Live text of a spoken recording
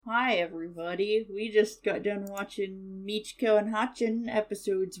Hi everybody, we just got done watching Michiko and Hatchin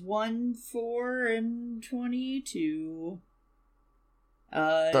episodes 1, 4, and 22.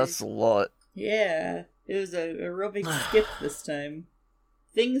 That's a lot. Yeah, it was a real big skip this time.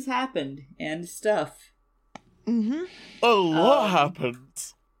 Things happened, and stuff. Mm-hmm. A lot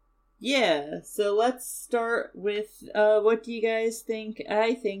happened. Yeah, so let's start with, what do you guys think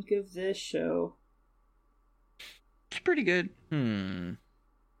I think of this show? It's pretty good.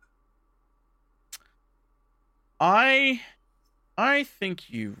 I think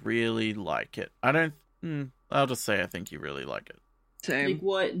you really like it. I'll just say I think you really like it. Same. Like,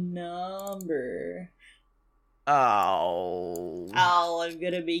 what number? Oh, I'm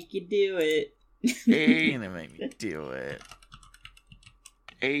gonna make you do it. you're gonna make me do it.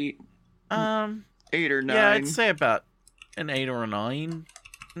 8. 8 or 9. Yeah, I'd say about an 8 or a 9.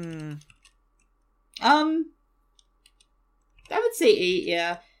 I would say 8,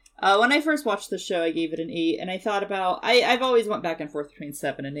 yeah. When I first watched the show, I gave it an 8, and I thought about... I've always went back and forth between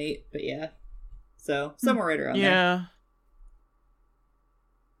 7 and 8, but yeah. So, somewhere right around there.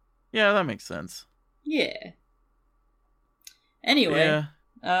 Yeah, that makes sense. Yeah. Anyway,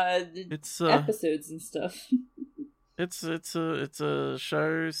 it's episodes and stuff. It's a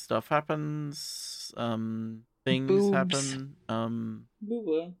show. Stuff happens. Things Boobs. happen.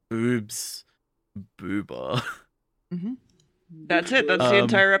 Booba. Boobs. Booba. Mm-hmm. That's it. That's the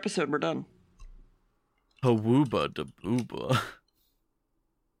entire episode. We're done. Hawooba da booba.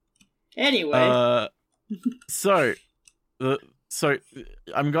 Anyway. So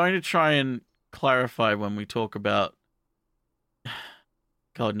I'm going to try and clarify when we talk about.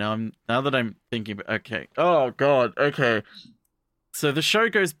 God, now that I'm thinking about. Okay. Oh God. Okay. So the show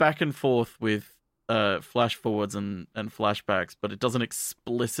goes back and forth with flash forwards and flashbacks, but it doesn't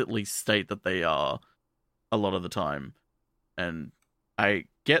explicitly state that they are a lot of the time. And I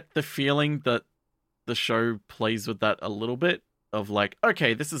get the feeling that the show plays with that a little bit of like,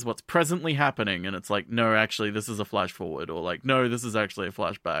 okay, this is what's presently happening. And it's like, no, actually, this is a flash forward. Or like, no, this is actually a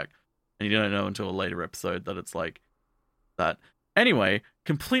flashback. And you don't know until a later episode that it's like that. Anyway,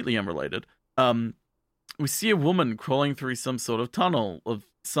 completely unrelated. We see a woman crawling through some sort of tunnel of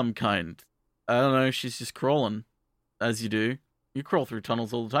some kind. I don't know, she's just crawling, as you do. You crawl through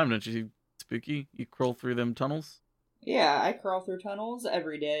tunnels all the time, don't you, Spooky? You crawl through them tunnels? Yeah, I crawl through tunnels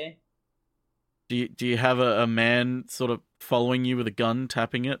every day. Do you have a man sort of following you with a gun,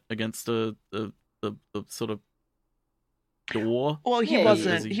 tapping it against the sort of door? Well, he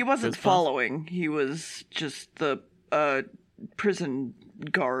Yeah, wasn't following. He was just the prison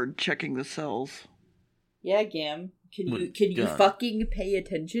guard checking the cells. Yeah, Gam. Can you fucking pay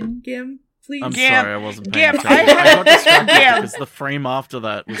attention, Gam? Please. I'm Gam, sorry, I wasn't paying Gam, attention. I got distracted Gam. because the frame after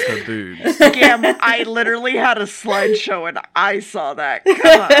that was her boobs. Gam, I literally had a slideshow and I saw that.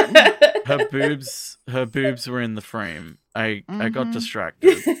 Come on. Her boobs were in the frame. I got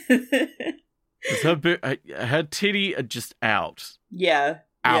distracted. Her titty are just out. Yeah.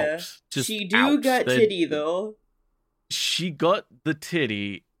 Out. Yeah. Just she do out. got titty though. She got the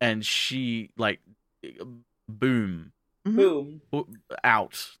titty and she like boom. Boom.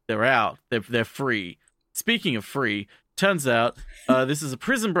 Out. They're out. They're free. Speaking of free, turns out this is a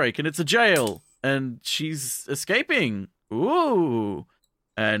prison break and it's a jail and she's escaping. Ooh.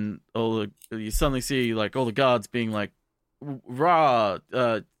 And you suddenly see like all the guards being like, rah,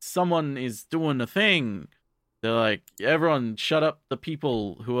 someone is doing a thing. They're like, everyone shut up the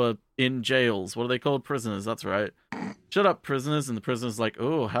people who are in jails. What are they called? Prisoners, that's right. Shut up, prisoners. And the prisoner's like,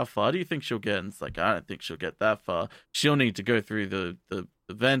 oh, how far do you think she'll get? And it's like, I don't think she'll get that far. She'll need to go through the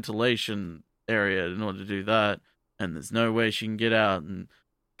ventilation area in order to do that. And there's no way she can get out. And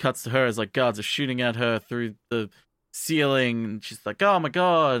cuts to her as like guards are shooting at her through the ceiling. And she's like, oh my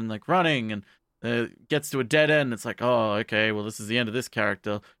God, and like running. And gets to a dead end. It's like, oh, okay, well, this is the end of this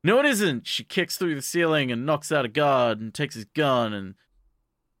character. No, it isn't. She kicks through the ceiling and knocks out a guard and takes his gun and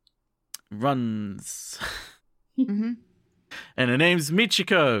runs. Mm-hmm. And her name's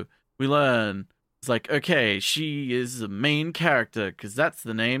Michiko, we learn. It's like, okay, she is the main character because that's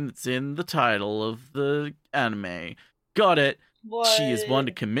the name that's in the title of the anime. Got it. What? She is one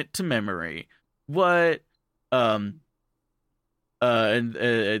to commit to memory. What?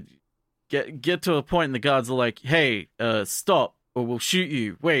 Get to a point and the guards are like, hey, stop or we'll shoot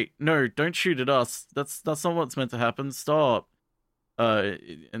you. Wait, no, don't shoot at us. That's not what's meant to happen. Stop.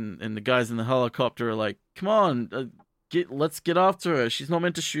 And the guys in the helicopter are like, come on, let's get after her. She's not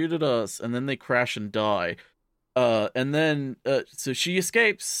meant to shoot at us. And then they crash and die. And then so she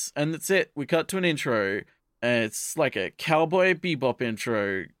escapes and that's it. We cut to an intro and it's like a Cowboy Bebop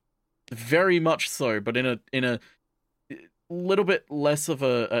intro. Very much so, but in a little bit less of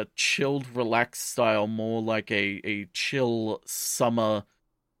a chilled, relaxed style, more like a chill summer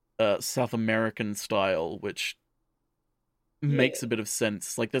South American style, which makes a bit of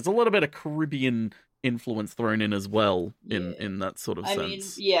sense. Like, there's a little bit of Caribbean influence thrown in as well in that sort of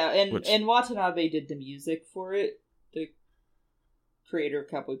sense. And Watanabe did the music for it, the creator of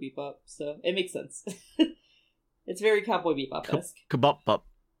Cowboy Bebop, so it makes sense. It's very Cowboy Bebop-esque. Kabop-bop.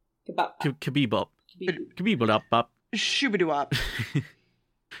 Kabop. Kabibop-bop. Shoobidoo-wop.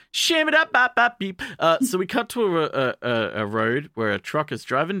 Sham-it-up-bop-bop-beep. So we cut to a road where a truck is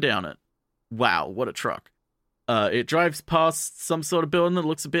driving down it. Wow, what a truck. It drives past some sort of building that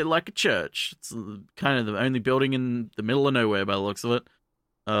looks a bit like a church. It's kind of the only building in the middle of nowhere by the looks of it.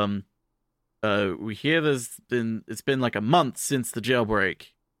 We hear it's been like a month since the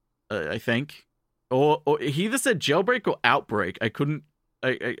jailbreak, I think. Or he either said jailbreak or outbreak. I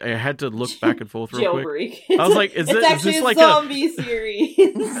had to look back and forth real quick. I was like, is this like a zombie series?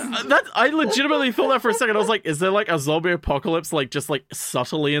 I legitimately thought that for a second. I was like, is there like a zombie apocalypse like just like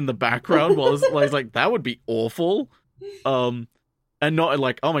subtly in the background? Well, I was like, that would be awful. And not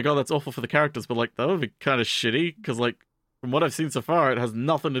like, oh my god, that's awful for the characters, but like that would be kind of shitty because like from what I've seen so far, it has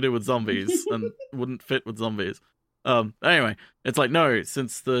nothing to do with zombies and wouldn't fit with zombies. Anyway, it's like, no,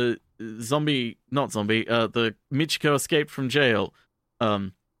 since the the Michiko escaped from jail,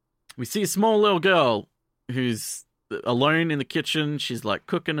 we see a small little girl who's alone in the kitchen. She's like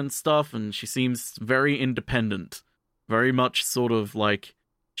cooking and stuff, and she seems very independent. Very much sort of like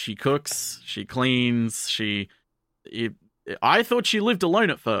she cooks, she cleans, I thought she lived alone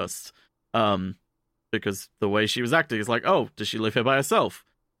at first. Because the way she was acting is like, oh, does she live here by herself?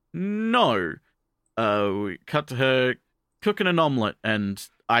 No. We cut to her cooking an omelet, and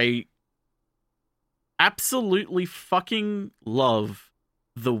I absolutely fucking love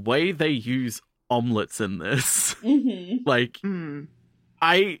the way they use omelets in this. Mm-hmm. Like,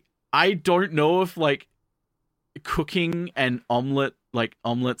 I don't know if like cooking and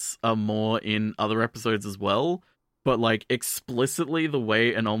omelets are more in other episodes as well, but like explicitly the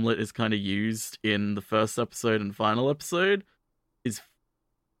way an omelet is kind of used in the first episode and final episode is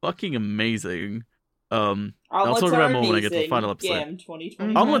fucking amazing. I'll talk about more when I get to the final episode.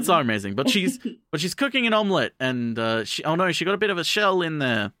 2020. Omelets are amazing, but she's cooking an omelet, and she got a bit of a shell in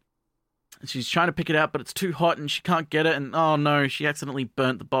there. She's trying to pick it out, but it's too hot and she can't get it, and oh no, she accidentally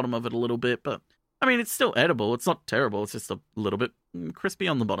burnt the bottom of it a little bit, but I mean, it's still edible. It's not terrible. It's just a little bit crispy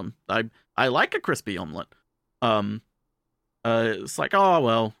on the bottom. I like a crispy omelet. It's like, oh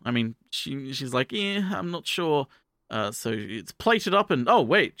well, I mean, she's like, yeah, I'm not sure. So it's plated up, and oh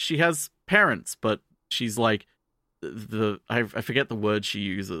wait, she has parents, but she's like I forget the word she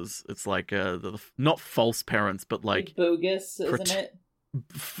uses. It's like not false parents, but like bogus, isn't it?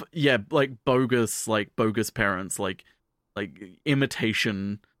 Yeah, like bogus parents, like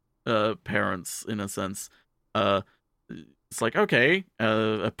imitation parents in a sense. It's like, okay,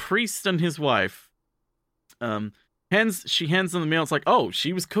 a priest and his wife. She hands them the meal. It's like, oh,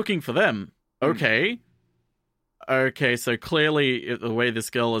 she was cooking for them. Okay. Okay, so clearly the way this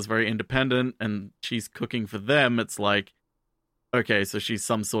girl is very independent and she's cooking for them, it's like, okay, so she's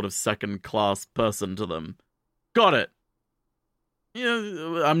some sort of second-class person to them. Got it.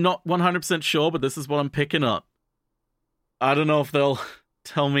 Yeah, I'm not 100% sure, but this is what I'm picking up. I don't know if they'll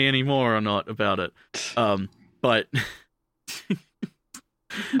tell me any more or not about it. But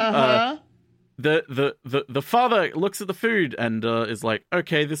the father looks at the food and is like,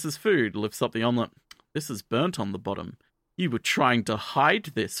 okay, this is food. Lifts up the omelet. This is burnt on the bottom. You were trying to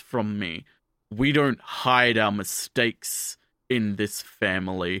hide this from me. We don't hide our mistakes in this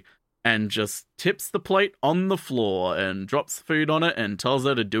family. And just tips the plate on the floor and drops food on it and tells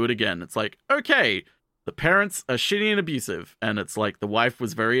her to do it again. It's like, okay, the parents are shitty and abusive. And it's like the wife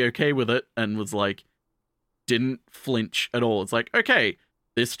was very okay with it and was like, didn't flinch at all. It's like, okay,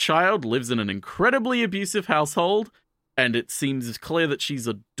 this child lives in an incredibly abusive household. And it seems clear that she's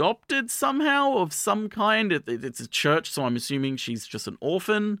adopted somehow of some kind. It's a church, so I'm assuming she's just an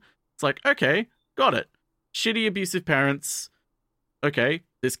orphan. It's like, okay, got it. Shitty, abusive parents. Okay,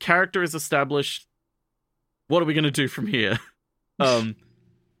 this character is established. What are we going to do from here?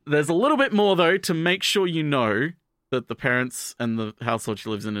 There's a little bit more, though, to make sure you know that the parents and the household she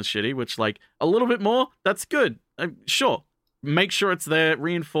lives in is shitty, which, like, a little bit more, that's good. Sure. Make sure it's there,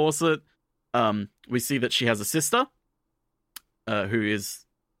 reinforce it. We see that she has a sister. Who is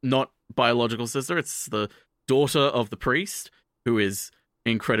not biological sister. It's the daughter of the priest, who is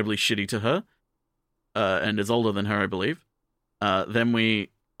incredibly shitty to her, and is older than her, I believe. Then we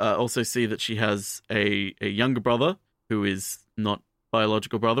also see that she has a younger brother, who is not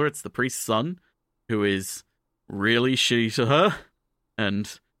biological brother. It's the priest's son, who is really shitty to her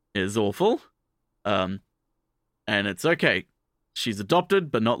and is awful. And it's okay. She's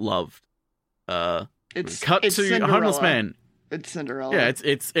adopted but not loved. It's cut it's to Cinderella. a homeless man. It's Cinderella. Yeah,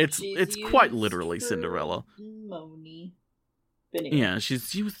 it's She's quite used literally for Cinderella. money. But anyway. Yeah,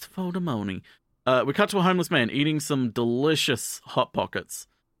 she's used for the money. We cut to a homeless man eating some delicious Hot Pockets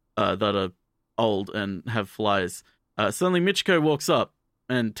that are old and have flies. Suddenly Michiko walks up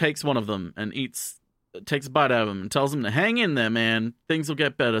and takes one of them and takes a bite out of him and tells him to hang in there, man. Things will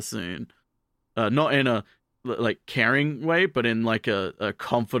get better soon. Not in a like caring way, but in like a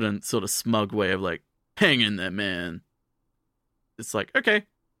confident sort of smug way of like, hang in there, man. It's like, okay,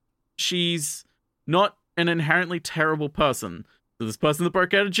 she's not an inherently terrible person. So this person that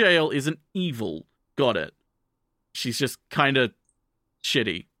broke out of jail isn't evil. Got it. She's just kind of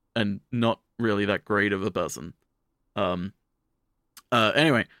shitty and not really that great of a person.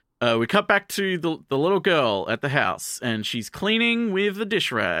 Anyway, we cut back to the little girl at the house, and she's cleaning with the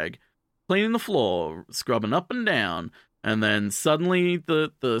dish rag, cleaning the floor, scrubbing up and down, and then suddenly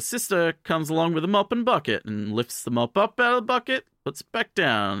the sister comes along with a mop and bucket and lifts the mop up out of the bucket, puts it back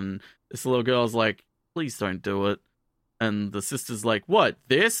down. This little girl's like, please don't do it. And the sister's like, what,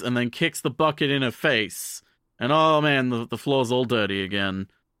 this? And then kicks the bucket in her face. And oh man, the floor's all dirty again.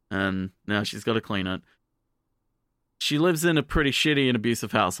 And now she's got to clean it. She lives in a pretty shitty and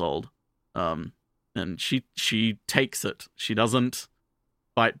abusive household. And she takes it. She doesn't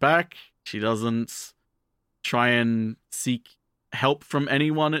fight back. She doesn't try and seek help from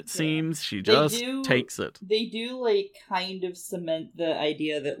anyone, it seems. She just takes it. They do, like, kind of cement the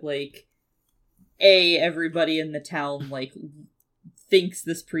idea that, like, everybody in the town, like, thinks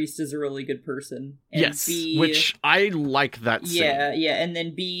this priest is a really good person. And yes, B, which I like that scene. Yeah, and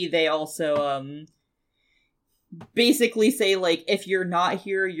then B, they also, basically say, like, if you're not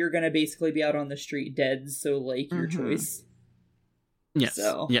here, you're gonna basically be out on the street dead, so, like, your choice. Yes,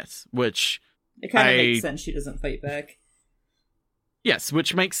 so, yes, which... It kind of makes sense she doesn't fight back. Yes,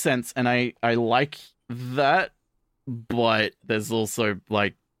 which makes sense, and I like that, but there's also,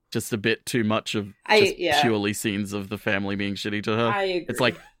 like, just a bit too much of purely scenes of the family being shitty to her. I agree. It's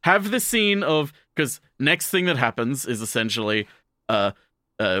like, have the scene of... Because next thing that happens is essentially, so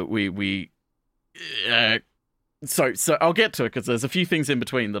I'll get to it, because there's a few things in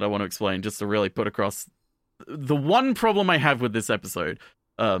between that I want to explain, just to really put across... The one problem I have with this episode,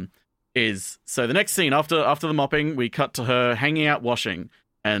 is... So the next scene, after the mopping, we cut to her hanging out washing,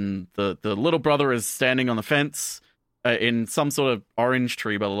 and the little brother is standing on the fence, in some sort of orange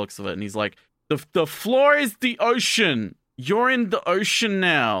tree by the looks of it, and he's like, the floor is the ocean. You're in the ocean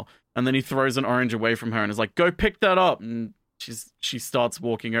now. And then he throws an orange away from her and is like, go pick that up. And she starts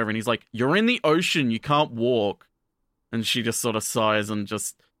walking over, and he's like, you're in the ocean. You can't walk. And she just sort of sighs and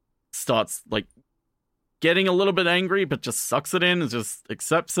just starts like getting a little bit angry, but just sucks it in and just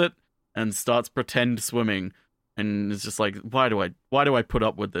accepts it and starts pretend swimming. And it's just like, why do I put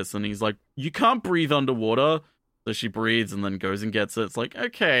up with this? And he's like, you can't breathe underwater. So she breathes and then goes and gets it. It's like,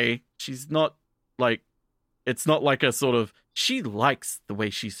 okay, she's not like, it's not like a sort of, she likes the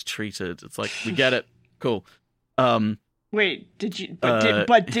way she's treated. It's like, we get it. Cool. Wait, did you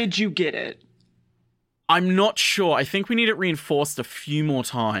get it? I'm not sure. I think we need it reinforced a few more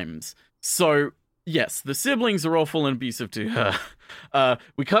times. So, yes, the siblings are awful and abusive to her.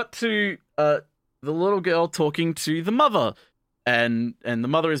 We cut to the little girl talking to the mother. And the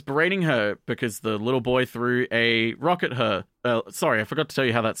mother is berating her because the little boy threw a rock at her. Sorry, I forgot to tell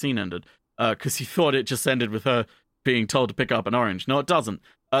you how that scene ended. Because he thought it just ended with her being told to pick up an orange. No, it doesn't.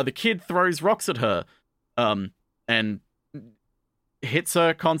 The kid throws rocks at her. And hits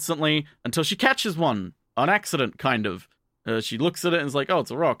her constantly until she catches one on accident, kind of. She looks at it and is like, oh, it's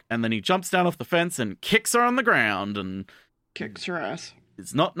a rock. And then he jumps down off the fence and kicks her on the ground and... Kicks her ass.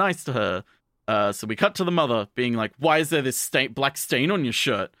 It's not nice to her. So we cut to the mother being like, why is there this black stain on your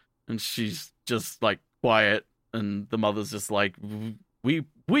shirt? And she's just like quiet. And the mother's just like, we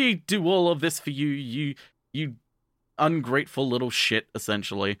do all of this for you, you ungrateful little shit,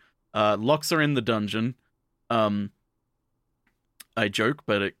 essentially. Locks her in the dungeon. I joke,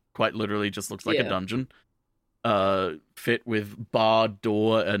 but it quite literally just looks like a dungeon. Fit with bar,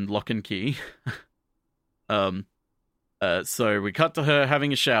 door, and lock and key. So we cut to her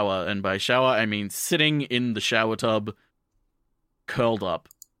having a shower, and by shower I mean sitting in the shower tub, curled up,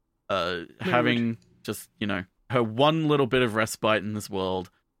 having just, her one little bit of respite in this world,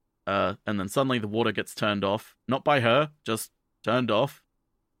 and then suddenly the water gets turned off, not by her, just turned off,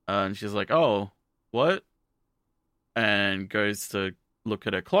 and she's like, oh, what? And goes to look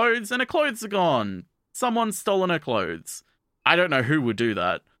at her clothes, and her clothes are gone. Someone's stolen her clothes. I don't know who would do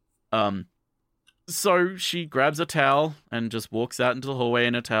that. So she grabs a towel and just walks out into the hallway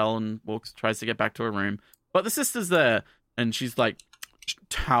in a towel and tries to get back to her room. But the sister's there, and she's like,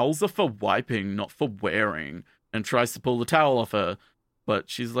 towels are for wiping, not for wearing, and tries to pull the towel off her. But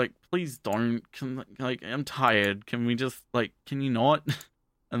she's like, please don't. I'm tired. Can we just, can you not?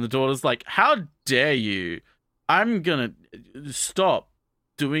 And the daughter's like, how dare you? I'm gonna stop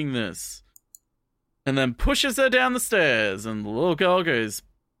doing this. And then pushes her down the stairs, and the little girl goes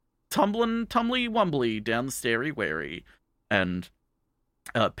tumbly-wumbly down the stairy wary, and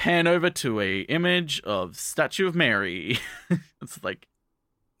pan over to a image of Statue of Mary. It's like,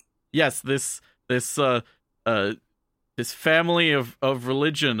 yes, this family of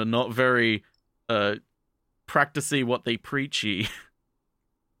religion are not very practicey what they preachy.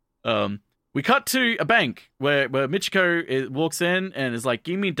 We cut to a bank where Michiko walks in and is like,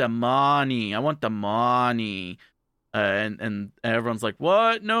 give me the money. I want the money. And everyone's like,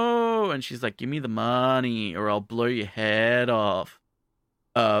 what? No. And she's like, give me the money or I'll blow your head off.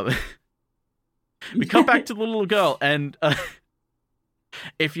 We come back to the little girl, and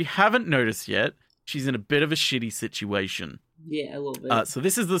if you haven't noticed yet, she's in a bit of a shitty situation. Yeah, a little bit. So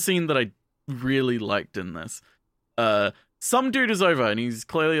this is the scene that I really liked in this. Some dude is over, and he's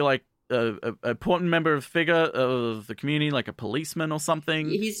clearly like a important member of figure of the community, like a policeman or something.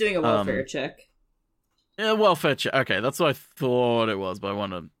 He's doing a welfare check. Yeah, welfare check. Okay, that's what I thought it was, but I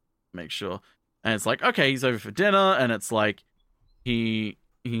want to make sure. And it's like, okay, he's over for dinner, and it's like he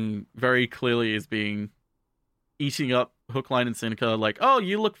very clearly is eating up hook, line, and sinker. Like, oh,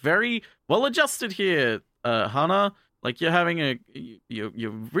 you look very well adjusted here, Hana. Like you're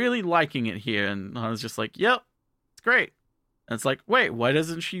you're really liking it here. And Hana's just like, yep, it's great. And it's like, wait, why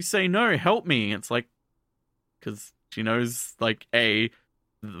doesn't she say no? Help me. It's like, because she knows, like, the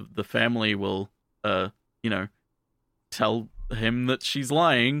family will, tell him that she's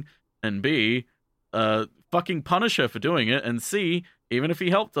lying, and B, fucking punish her for doing it, and C, even if he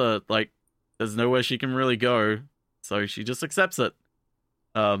helped her, like, there's nowhere she can really go, so she just accepts it.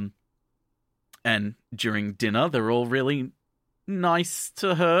 And during dinner, they're all really nice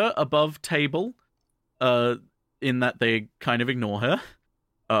to her above table, in that they kind of ignore her.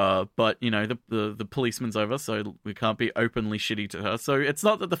 But, the policeman's over, so we can't be openly shitty to her. So it's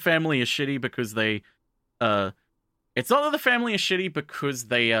not that the family is shitty because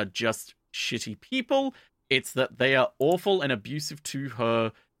they are just shitty people. It's that they are awful and abusive to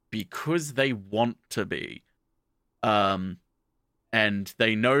her because they want to be. And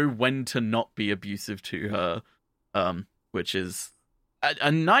they know when to not be abusive to her, which is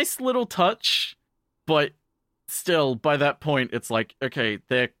a nice little touch, but still, by that point, it's like, okay,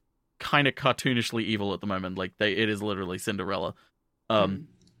 they're kind of cartoonishly evil at the moment. Like, it is literally Cinderella.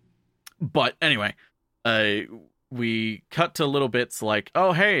 But anyway, we cut to little bits like,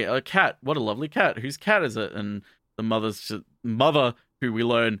 oh, hey, a cat. What a lovely cat. Whose cat is it? And the mother, who we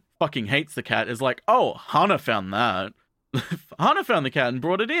learn fucking hates the cat, is like, oh, Hana found that. Hana found the cat and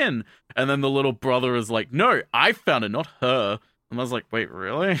brought it in. And then the little brother is like, no, I found it, not her. And I was like, wait,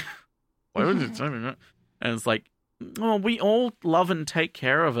 really? Why would you tell me that? And it's like, oh, we all love and take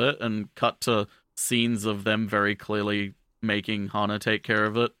care of it, and cut to scenes of them very clearly making Hana take care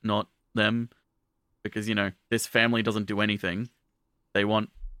of it, not them. Because, this family doesn't do anything. They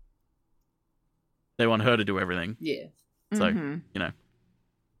want her to do everything. Yeah. So,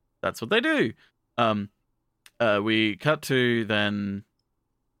 that's what they do. We cut to then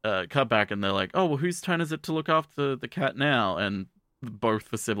cut back, and they're like, oh, well, whose turn is it to look after the cat now? And both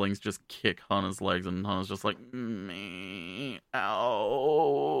the siblings just kick Hana's legs, and Hana's just like,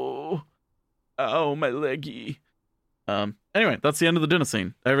 ow, my leggy. Anyway, that's the end of the dinner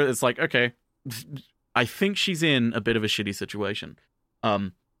scene. It's like, okay, I think she's in a bit of a shitty situation.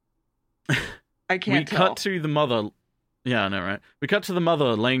 I can't we tell. cut to the mother. Yeah, I know, right? We cut to the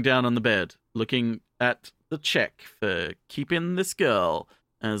mother laying down on the bed, looking at the check for keeping this girl.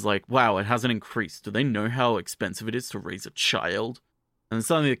 And it's like, wow, it hasn't increased. Do they know how expensive it is to raise a child? And then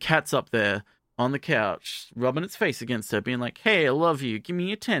suddenly the cat's up there on the couch, rubbing its face against her, being like, hey, I love you. Give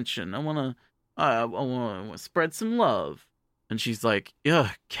me attention. I want to spread some love. And she's like,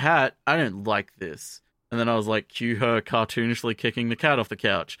 ugh, cat, I don't like this. And then I was like, cue her cartoonishly kicking the cat off the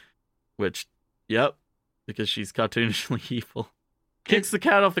couch. Which, yep, because she's cartoonishly evil. Kicks the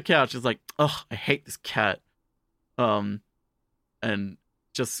cat off the couch. Is like, ugh, I hate this cat. And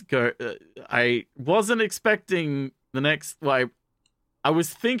just go. I wasn't expecting the next. I was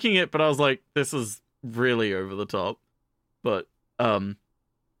thinking it, but I was like, this is really over the top. But the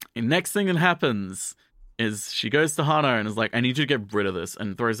next thing that happens is she goes to Hana and is like, I need you to get rid of this,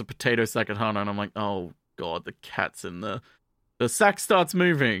 and throws a potato sack at Hana, and I'm like, oh god, the cat's in there. The sack starts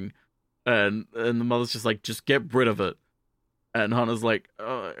moving, And the mother's just like, just get rid of it. And Hana's like,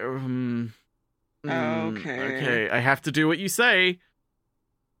 okay, I have to do what you say.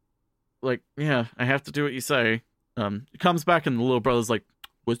 Like, yeah, I have to do what you say. He comes back and the little brother's like,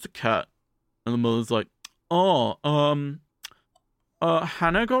 where's the cat? And the mother's like,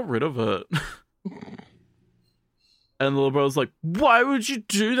 Hannah got rid of it. And the little brother's like, why would you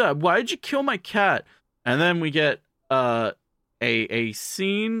do that? Why did you kill my cat? And then we get a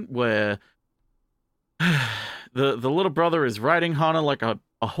scene where the little brother is riding Hana like a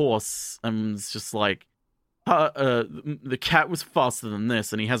horse, and it's just like, the cat was faster than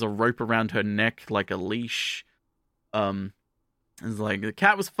this, and he has a rope around her neck like a leash. It's like, the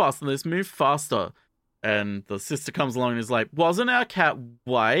cat was faster than this, move faster. And the sister comes along and is like, wasn't our cat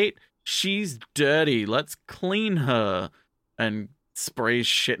white? She's dirty, let's clean her. And sprays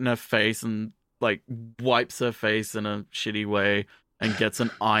shit in her face and like wipes her face in a shitty way and gets an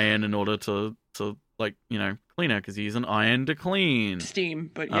iron in order to like, you know, clean her, because you use an iron to clean.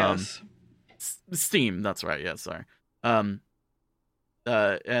 Steam, but yes. Steam, that's right, yeah, sorry. And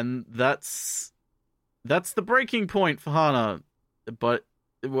that's the breaking point for Hana. But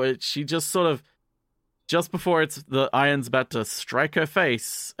she just sort of, just before the iron's about to strike her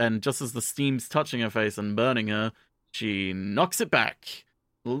face, and just as the steam's touching her face and burning her, she knocks it back,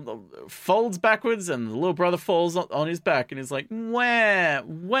 folds backwards, and the little brother falls on his back, and he's like, where?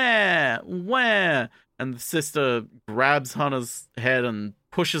 And the sister grabs Hana's head and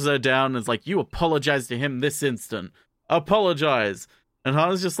pushes her down, and is like, you apologize to him this instant. Apologize. And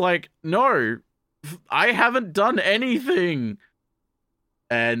Hana's just like, no, I haven't done anything.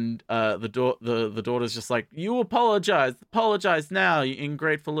 And the daughter's just like, you apologize now, you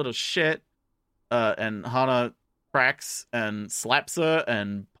ingrateful little shit. And Hana cracks and slaps her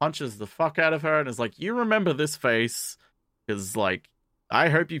and punches the fuck out of her and is like, you remember this face, because like, I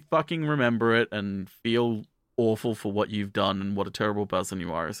hope you fucking remember it and feel awful for what you've done and what a terrible person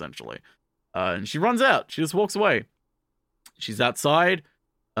you are, essentially. And she runs out. She just walks away. She's outside,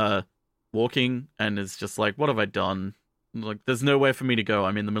 walking, and is just like, what have I done? Like, there's nowhere for me to go.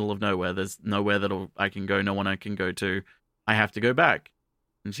 I'm in the middle of nowhere. There's nowhere I can go. No one I can go to. I have to go back.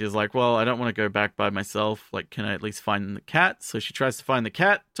 And she's like, well, I don't want to go back by myself. Like, can I at least find the cat? So she tries to find the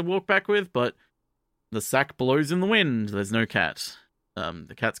cat to walk back with, but the sack blows in the wind. There's no cat.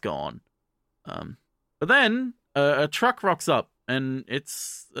 The cat's gone. But then a truck rocks up, and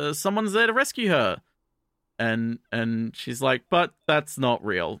it's someone's there to rescue her. And she's like, but that's not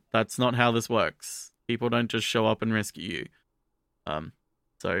real. That's not how this works. People don't just show up and rescue you.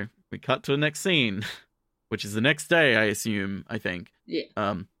 So we cut to the next scene, which is the next day, I assume, I think.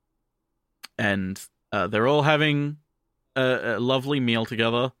 Yeah. And they're all having a lovely meal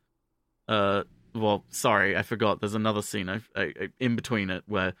together. Well, sorry, I forgot. There's another scene in between it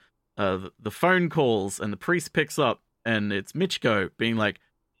where the phone calls and the priest picks up, and it's Michiko being like,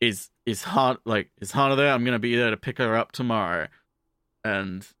 is Hana there? I'm gonna be there to pick her up tomorrow.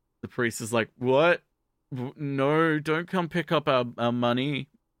 And the priest is like, what? No, don't come pick up our money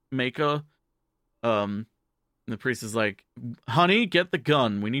maker. The priest is like, honey, get the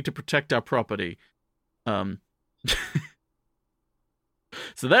gun. We need to protect our property. So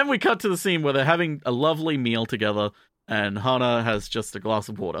then we cut to the scene where they're having a lovely meal together, and Hana has just a glass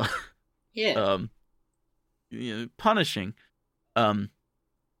of water. Yeah. Punishing.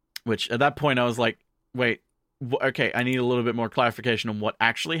 Which at that point I was like, wait, okay, I need a little bit more clarification on what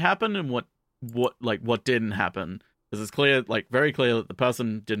actually happened and what didn't happen, because it's clear, like very clear, that the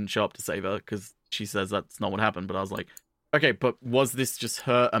person didn't show up to save her, because she says that's not what happened. But I was like, okay, but was this just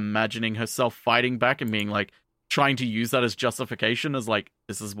her imagining herself fighting back and being like, trying to use that as justification, as like,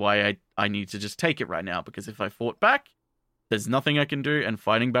 this is why I need to just take it right now, because if I fought back, there's nothing I can do, and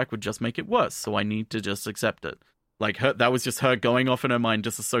fighting back would just make it worse, so I need to just accept it. Like, that was just her going off in her mind,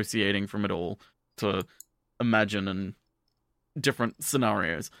 disassociating from it all to imagine and different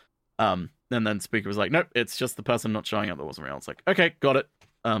scenarios. And then Speaker was like, nope, it's just the person not showing up that wasn't real. It's like, okay, got it.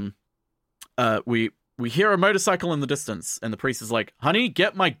 We hear a motorcycle in the distance, and the priest is like, honey,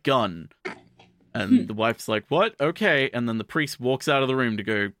 get my gun. And the wife's like, what? Okay. And then the priest walks out of the room to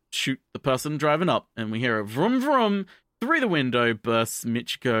go shoot the person driving up, and we hear a vroom vroom. Through the window bursts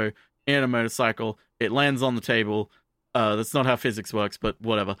Michiko in a motorcycle. It lands on the table. That's not how physics works, but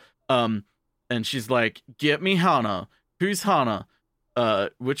whatever. And she's like, get me Hana. Who's Hana?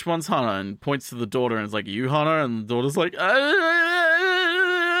 Which one's Hana? And points to the daughter and is like, you Hana? And the daughter's like,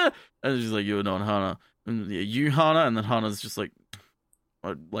 ah! And she's like, you're not Hana. And you Hana? And then Hana's just like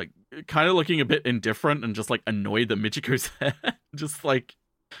kind of looking a bit indifferent and just like annoyed that Michiko's there. Just like,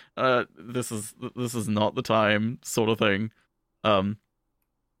 this is not the time, sort of thing.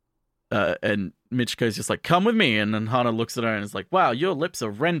 And Michiko's just like, come with me. And then Hana looks at her and is like, wow, your lips are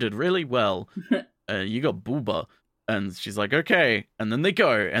rendered really well. You got booba. And she's like, okay. And then they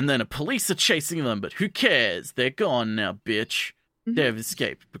go. And then police are chasing them. But who cares? They're gone now, bitch. They've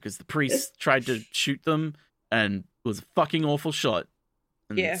escaped because the priest tried to shoot them and it was a fucking awful shot.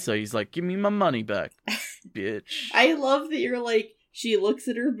 And so he's like, give me my money back, bitch. I love that you're like, she looks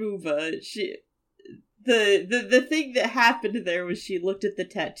at her booba. The thing that happened there was she looked at the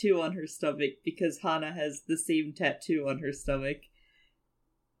tattoo on her stomach because Hana has the same tattoo on her stomach.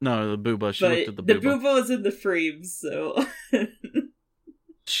 No, the booba. She looked at the booba. The booba was in the frames, so...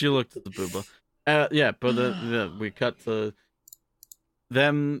 She looked at the booba. But we cut to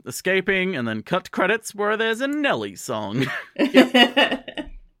them escaping and then cut to credits where there's a Nelly song.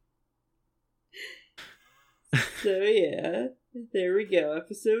 So yeah, there we go.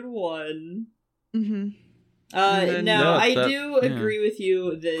 Episode 1. Mm-hmm. I do agree with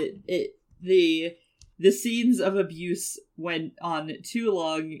you that the scenes of abuse went on too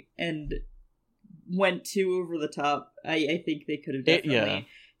long and went too over the top. I think they could have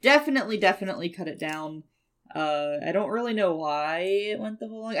definitely cut it down. I don't really know why it went the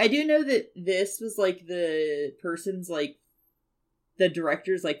whole long. I do know that this was like the person's like the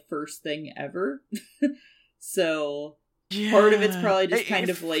director's like first thing ever. So part of it's probably just kind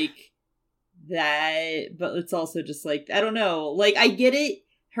of like that, but it's also just like, I don't know. Like, I get it.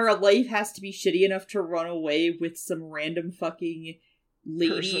 Her life has to be shitty enough to run away with some random fucking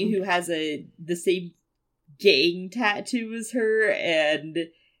lady who has the same gang tattoo as her and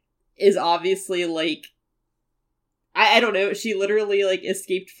is obviously like, I don't know, she literally like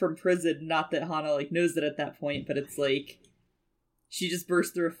escaped from prison. Not that Hana like knows that at that point, but it's like she just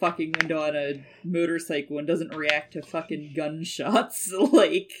burst through a fucking window on a motorcycle and doesn't react to fucking gunshots.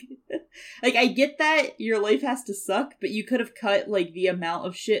 like I get that your life has to suck, but you could have cut, like, the amount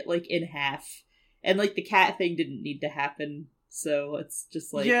of shit, like, in half. And, like, the cat thing didn't need to happen. So it's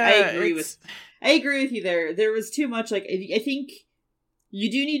just, like, I agree with you there. There was too much, like, I think you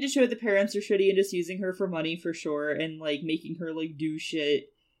do need to show the parents are shitty and just using her for money, for sure, and, like, making her, like, do shit.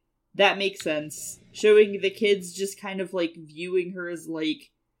 That makes sense. Showing the kids just kind of, like, viewing her as,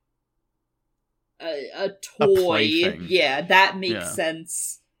 like, a toy. That makes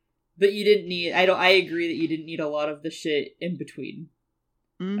sense. But you didn't need... I agree that you didn't need a lot of the shit in between.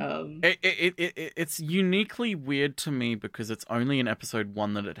 It's uniquely weird to me because it's only in episode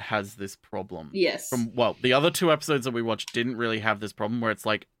 1 that it has this problem. Yes. The other 2 episodes that we watched didn't really have this problem where it's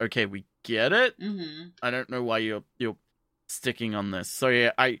like, okay, we get it. Mm-hmm. I don't know why you're sticking on this. So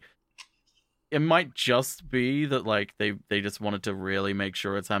yeah, it might just be that, like, they just wanted to really make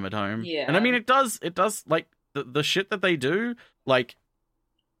sure it's hammered home. Yeah. And I mean, it does, like, the shit that they do, like,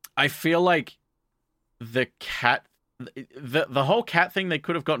 I feel like the cat, the whole cat thing they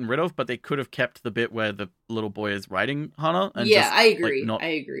could have gotten rid of, but they could have kept the bit where the little boy is riding Hana. And I agree. Like, I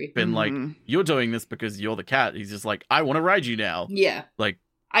agree. Been like, you're doing this because you're the cat. He's just like, I want to ride you now. Yeah. Like,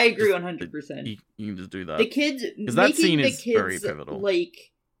 I agree 100%. You can just do that. The kids, because that scene is very pivotal.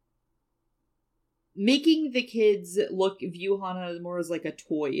 Like, making the kids view Hana more as like a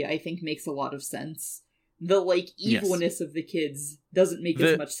toy, I think makes a lot of sense. The like evilness of the kids doesn't make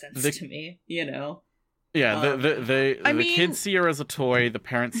as much sense to me, you know. Yeah, the kids see her as a toy, the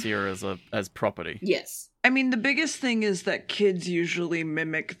parents see her as property. Yes. I mean, the biggest thing is that kids usually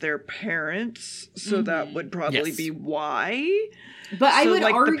mimic their parents, so that would probably be why. But I would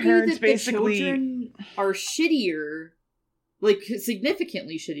argue that the children are shittier, like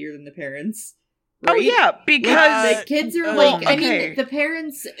significantly shittier than the parents. Right? Oh yeah, because the kids are like, I mean, the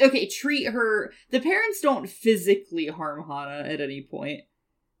parents, treat her, the parents don't physically harm Hana at any point.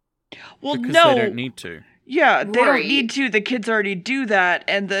 Well, because no. they don't need to. Yeah, they don't need to. The kids already do that.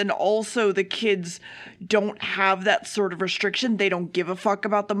 And then also the kids don't have that sort of restriction. They don't give a fuck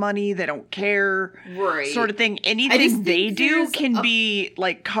about the money. They don't care. Right. Sort of thing. Anything they do can be,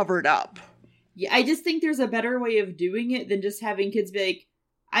 like, covered up. Yeah, I just think there's a better way of doing it than just having kids be like,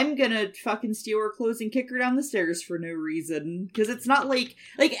 I'm gonna fucking steal her clothes and kick her down the stairs for no reason. Because it's not like,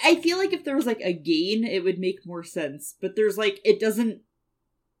 I feel like if there was, like, a gain, it would make more sense. But there's, like, it doesn't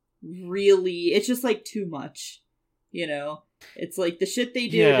really, it's just, like, too much, you know? It's like, the shit they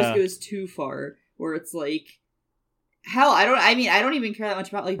do just goes too far, where it's like, hell, I don't even care that much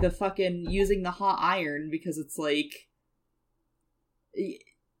about, like, the fucking using the hot iron, because it's like,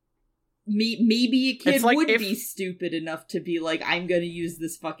 maybe a kid would be stupid enough to be like, I'm gonna use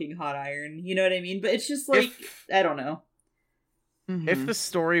this fucking hot iron, you know what I mean? But it's just like, I don't know. If the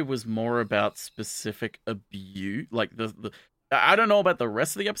story was more about specific abuse, like the I don't know about the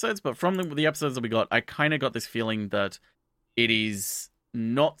rest of the episodes, but from the episodes that we got, I kind of got this feeling that it is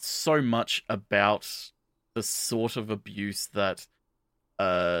not so much about the sort of abuse that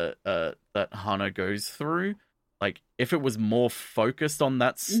that Hana goes through. Like, if it was more focused on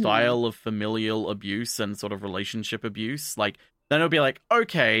that style of familial abuse and sort of relationship abuse, like, then it would be like,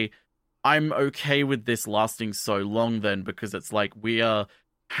 okay, I'm okay with this lasting so long then, because it's like, we are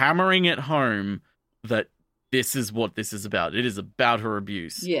hammering it home that this is what this is about. It is about her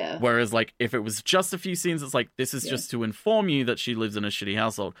abuse. Yeah. Whereas, like, if it was just a few scenes, it's like, this is just to inform you that she lives in a shitty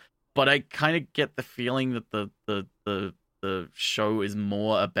household. But I kind of get the feeling that the show is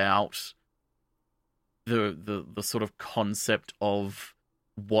more about the sort of concept of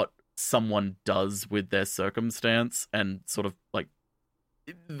what someone does with their circumstance, and sort of like,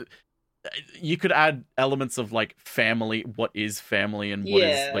 you could add elements of like family, what is family, and what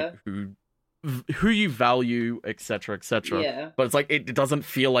is like who you value, etc., etc. Yeah. But it's like, it doesn't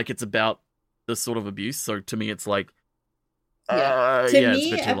feel like it's about the sort of abuse. So to me, it's like, to me, it's a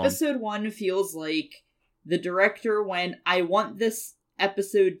bit too long. episode 1 feels like the director went, I want this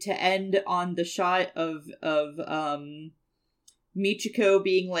episode to end on the shot of Michiko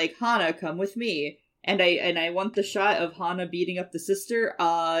being like, Hana, come with me. And I want the shot of Hana beating up the sister.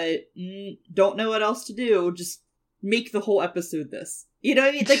 Don't know what else to do. Just make the whole episode this. You know what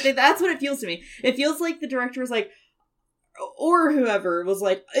I mean? Like, that's what it feels to me. It feels like the director was like, or whoever was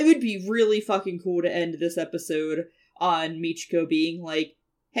like, it would be really fucking cool to end this episode on Michiko being like,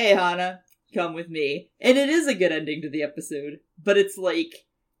 hey, Hana, come with me. And it is a good ending to the episode. But it's like,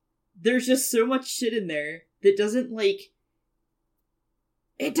 there's just so much shit in there that doesn't, like,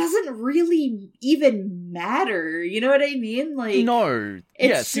 it doesn't really even matter. You know what I mean? Like, no.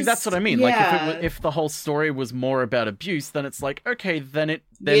 Yeah, see, that's what I mean. Yeah. Like, if the whole story was more about abuse, then it's like, okay, then it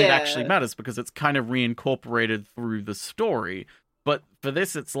actually matters, because it's kind of reincorporated through the story. But for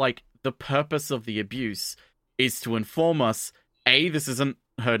this, it's like, the purpose of the abuse is to inform us, A, this isn't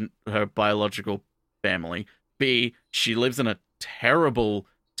her biological family. B, she lives in a terrible,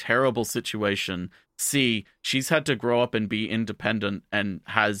 terrible situation. C, she's had to grow up and be independent and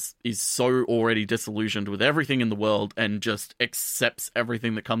is so already disillusioned with everything in the world and just accepts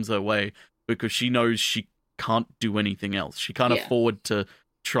everything that comes her way because she knows she can't do anything else. She can't afford to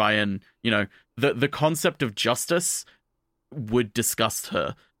try and, the concept of justice would disgust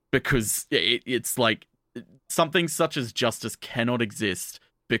her, because it's like, something such as justice cannot exist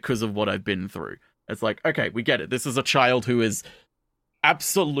because of what I've been through. It's like, okay, we get it. This is a child who is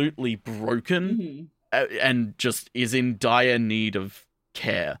absolutely broken and just is in dire need of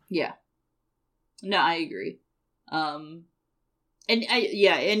care. Yeah. No, I agree. And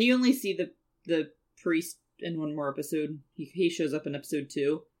you only see the priest in one more episode. He shows up in episode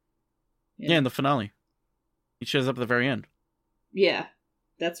 2. Yeah, in the finale. He shows up at the very end. Yeah,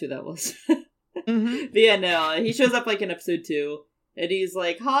 that's who that was. But yeah, no, he shows up like in episode 2. And he's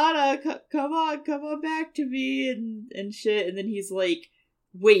like, Hana, come on back to me, and shit. And then he's like,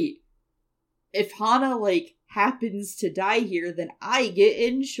 wait, if Hana, like, happens to die here, then I get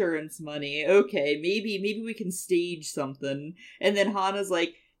insurance money. Okay, maybe we can stage something. And then Hana's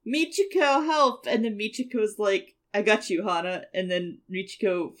like, Michiko, help! And then Michiko's like, I got you, Hana. And then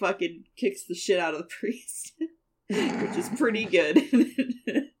Michiko fucking kicks the shit out of the priest. Which is pretty good.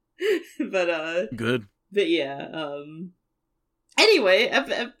 But, Good. But yeah, anyway,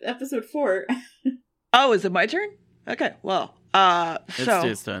 episode 4. Oh, is it my turn? Okay, well, It's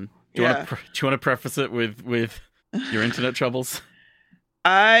his turn. Do you want to preface it with your internet troubles?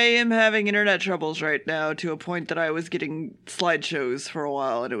 I am having internet troubles right now, to a point that I was getting slideshows for a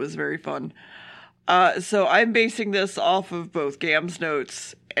while, and it was very fun. So I'm basing this off of both Gam's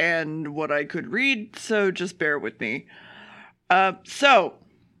notes and what I could read, so just bear with me. So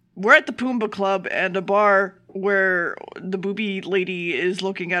we're at the Pumbaa Club and a bar where the booby lady is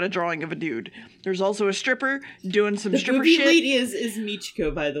looking at a drawing of a dude. There's also a stripper doing some stripper shit. The booby lady is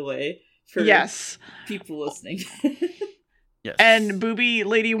Michiko, by the way. For people listening. Yes. And booby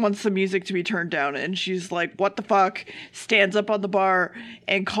lady wants the music to be turned down, and she's like, what the fuck? Stands up on the bar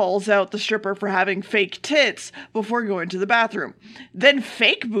and calls out the stripper for having fake tits before going to the bathroom. Then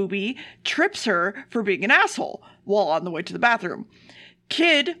fake booby trips her for being an asshole while on the way to the bathroom.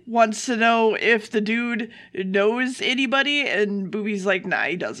 Kid wants to know if the dude knows anybody, and Booby's like, nah,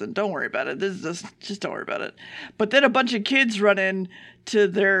 he doesn't. Don't worry about it. This is just don't worry about it. But then a bunch of kids run in to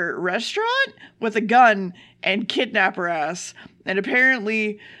their restaurant with a gun and kidnap her ass. And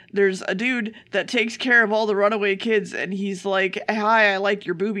apparently there's a dude that takes care of all the runaway kids, and he's like, hi, I like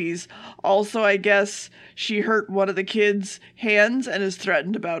your boobies. Also, I guess she hurt one of the kids' hands and is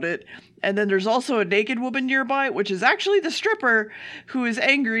threatened about it. And then there's also a naked woman nearby, which is actually the stripper, who is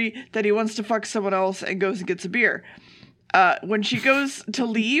angry that he wants to fuck someone else and goes and gets a beer. When she goes to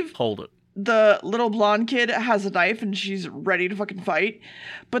leave, Hold it. the little blonde kid has a knife and she's ready to fucking fight.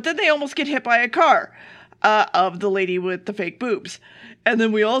 But then they almost get hit by a car of the lady with the fake boobs. And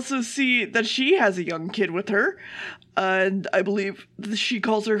then we also see that she has a young kid with her. And I believe she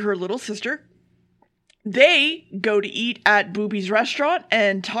calls her little sister. They go to eat at Booby's restaurant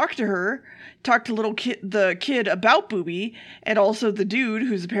and talk to the kid about Booby, and also the dude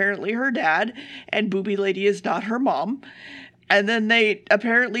who's apparently her dad, and Booby lady is not her mom. And then they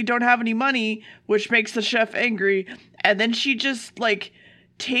apparently don't have any money, which makes the chef angry. And then she just, like,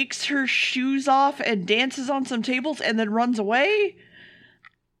 takes her shoes off and dances on some tables and then runs away.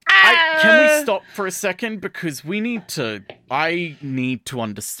 Can we stop for a second? Because I need to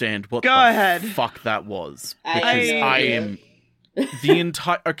understand what fuck that was. Because I am the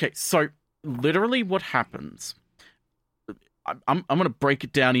entire... Okay, so literally what happens... I'm going to break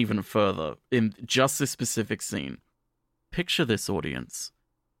it down even further in just this specific scene. Picture this, audience.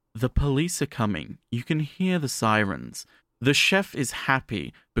 The police are coming. You can hear the sirens. The chef is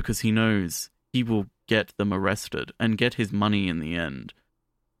happy because he knows he will get them arrested and get his money in the end.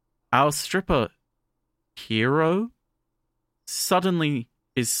 Our stripper hero suddenly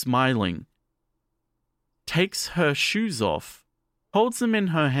is smiling, takes her shoes off, holds them in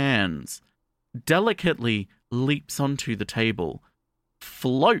her hands, delicately leaps onto the table,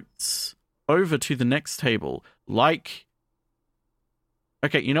 floats over to the next table like...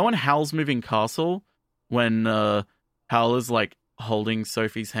 Okay, you know in Howl's Moving Castle, when Howl is, like, holding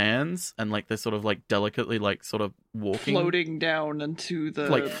Sophie's hands, and, like, they're sort of, like, delicately, like, sort of walking... Floating down into the...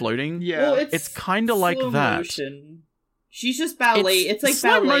 Like, floating? Yeah. Well, it's kind of like that. Motion. She's just ballet. It's like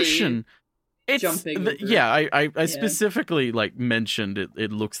slow ballet motion. It's, jumping over. Yeah, I specifically, like, mentioned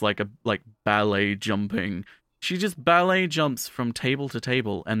it looks like ballet jumping. She just ballet jumps from table to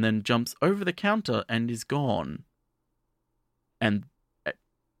table, and then jumps over the counter and is gone. And...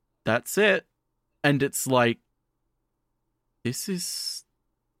 that's it. And it's like, this is...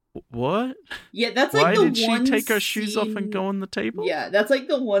 what? Yeah, that's like the one Why did she take her shoes off scene... and go on the table? Yeah, that's like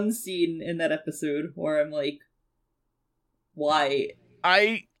the one scene in that episode where I'm like, why?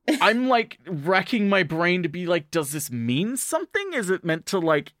 I'm like racking my brain to be like, does this mean something? Is it meant to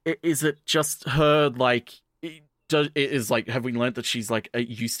like, is it just her like... is like, have we learnt that she's like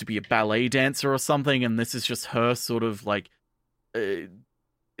used to be a ballet dancer or something, and this is just her sort of like...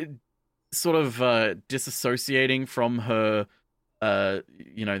 disassociating from her,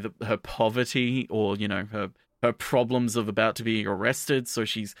 her poverty, or, her problems of about to be arrested. So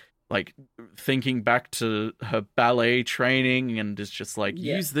she's, like, thinking back to her ballet training and is just like,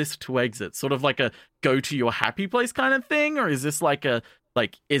 use this to exit. Sort of like a go to your happy place kind of thing? Or is this like a,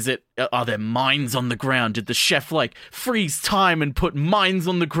 like, are there mines on the ground? Did the chef, like, freeze time and put mines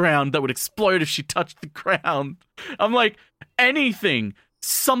on the ground that would explode if she touched the ground? I'm like, anything...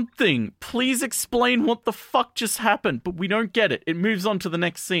 something. Please explain what the fuck just happened. But we don't get it. It moves on to the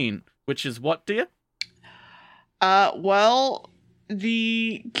next scene, which is what, dear? Well,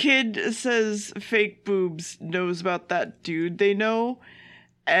 the kid says fake boobs knows about that dude they know,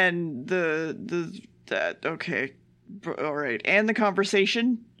 and okay, all right, and the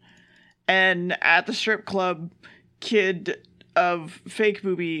conversation, and at the strip club, kid of fake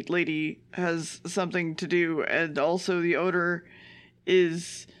booby lady has something to do, and also the owner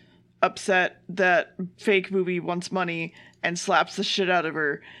is upset that fake booby wants money and slaps the shit out of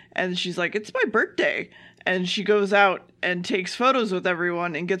her, and she's like, it's my birthday, and she goes out and takes photos with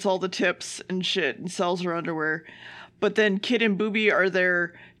everyone and gets all the tips and shit and sells her underwear. But then Kid and Booby are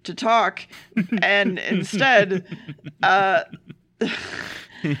there to talk, and instead the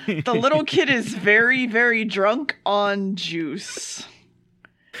little kid is very, very drunk on juice.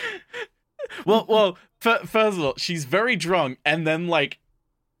 Well, first of all, she's very drunk, and then like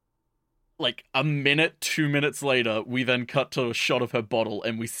a minute, 2 minutes later, we then cut to a shot of her bottle,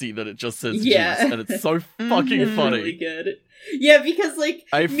 and we see that it just says juice, and it's so fucking funny. Really good. Yeah, because like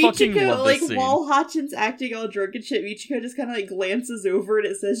I fucking Michiko, love like this scene. while Hatchin's acting all drunk and shit, Michiko just kind of like glances over and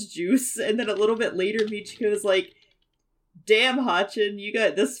it says juice, and then a little bit later, Michiko is like, "Damn, Hatchin, you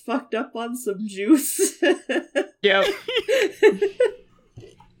got this fucked up on some juice." Yep.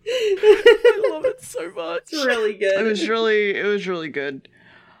 I love it so much. It's really good. It was really good.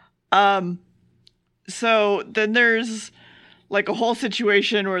 So then there's like a whole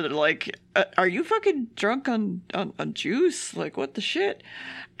situation where they're like, are you fucking drunk on juice? Like, what the shit?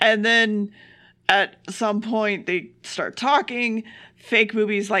 And then at some point they start talking. Fake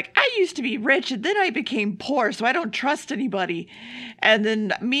Booby's like, I used to be rich and then I became poor, so I don't trust anybody. And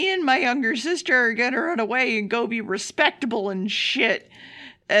then me and my younger sister are gonna run away and go be respectable and shit.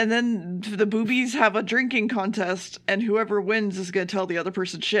 then the boobies have a drinking contest, and whoever wins is going to tell the other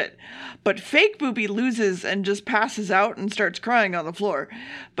person shit. But fake boobie loses and just passes out and starts crying on the floor.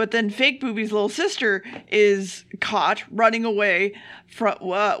 But then fake boobie's little sister is caught running away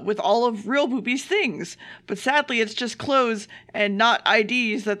with all of real boobie's things. But sadly, it's just clothes and not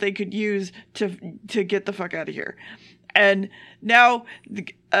IDs that they could use to get the fuck out of here. And now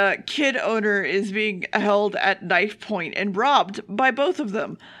the kid owner is being held at knife point and robbed by both of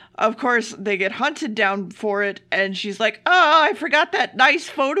them. Of course, they get hunted down for it, and she's like, "Oh, I forgot that nice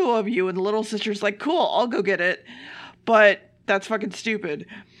photo of you." And the little sister's like, "Cool, I'll go get it." But that's fucking stupid.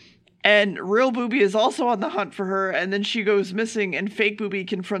 And real boobie is also on the hunt for her, and then she goes missing, and fake boobie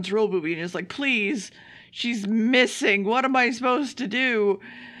confronts real boobie and is like, "Please, she's missing. What am I supposed to do?"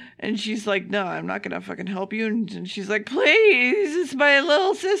 And she's like, "No, I'm not going to fucking help you." And she's like, "Please, it's my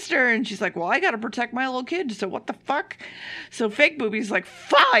little sister." And she's like, "Well, I got to protect my little kid, so what the fuck?" So fake boobie's like,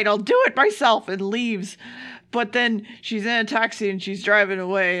 "Fine, I'll do it myself," and leaves. But then she's in a taxi and she's driving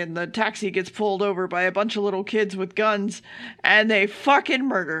away, and the taxi gets pulled over by a bunch of little kids with guns, and they fucking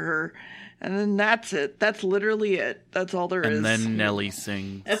murder her. And then that's it. That's literally it. That's all there is. And then Nelly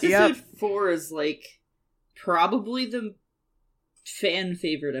sings. Episode 4 is, like, probably the fan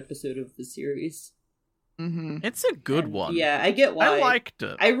favorite episode of the series. Mm-hmm. It's a good one. Yeah, I get why. I liked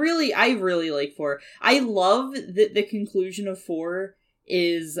it. I really like 4. I love that the conclusion of 4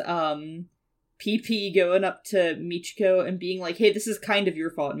 is PP going up to Michiko and being like, "Hey, this is kind of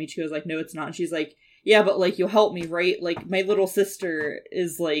your fault." And Michiko's like, "No, it's not." And she's like, "Yeah, but, like, you'll help me, right? Like, my little sister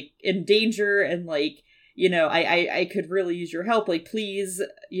is, like, in danger, and, like, you know, I could really use your help. Like, please,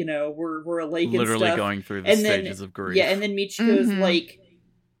 you know, we're alike and stuff." Literally going through the stages of grief. Yeah, and then Michiko's like,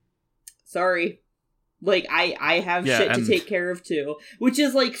 "Sorry. Like, I have shit to take care of, too." Which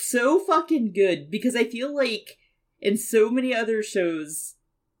is, like, so fucking good, because I feel like in so many other shows,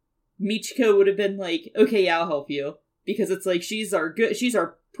 Michiko would have been like, "Okay, yeah, I'll help you." Because it's like, she's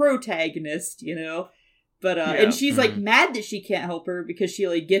our protagonist, you know? But, and she's, like, mad that she can't help her because she,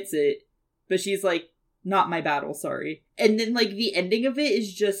 like, gets it. But she's like, "Not my battle, sorry." And then, like, the ending of it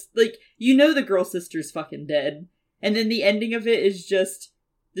is just, like, you know the girl sister's fucking dead. And then the ending of it is just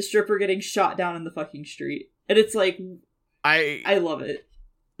the stripper getting shot down in the fucking street. And it's like, I love it.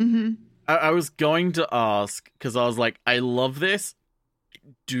 Mm-hmm. I was going to ask, because I was like, I love this.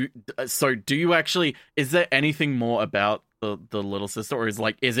 Do you actually, is there anything more about the little sister, or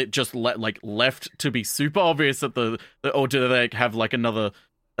is it just left to be super obvious that or do they have, like, another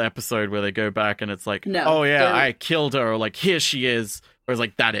episode where they go back and it's like, no, "Oh yeah, I killed her," or like, "Here she is," or is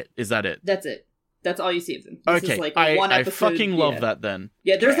like, is that it? That's it. That's all you see of them. This is like one episode. I fucking love that then.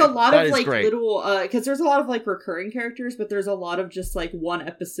 Yeah, there's a lot of, like, little, because there's a lot of, like, recurring characters, but there's a lot of just, like, one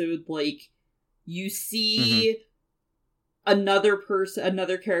episode, like, you see another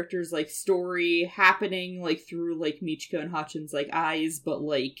character's, like, story happening, like, through, like, Michiko and Hatchin's, like, eyes, but,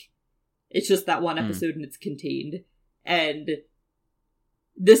 like, it's just that one episode and it's contained. And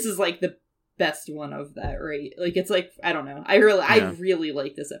this is, like, the best one of that, right? Like, it's like, I don't know. I really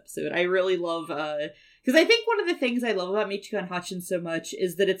like this episode. I really love, because I think one of the things I love about Michiko and Hatchin so much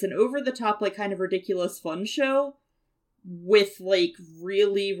is that it's an over-the-top, like, kind of ridiculous fun show with, like,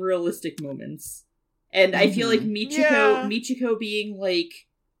 really realistic moments. And I feel like Michiko being like,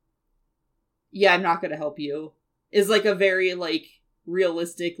 "Yeah, I'm not gonna help you," is, like, a very, like,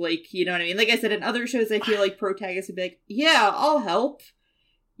 realistic, like, you know what I mean? Like I said, in other shows, I feel like protagonists would be like, "Yeah, I'll help,"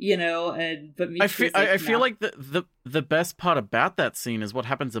 you know, but Michiko's I feel like the best part about that scene is what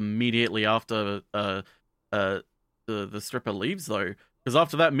happens immediately after the stripper leaves, though. Because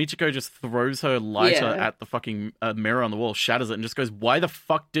after that, Michiko just throws her lighter at the fucking mirror on the wall, shatters it, and just goes, "Why the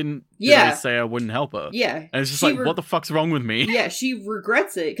fuck did I say I wouldn't help her?" Yeah. And it's just like, what the fuck's wrong with me? Yeah, she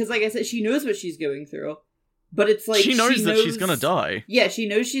regrets it, because, like I said, she knows what she's going through. But it's like, she knows that she's gonna die. Yeah, she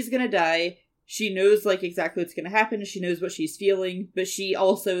knows she's gonna die. She knows, like, exactly what's gonna happen. She knows what she's feeling. But she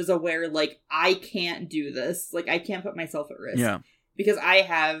also is aware, like, I can't do this. Like, I can't put myself at risk. Yeah. Because I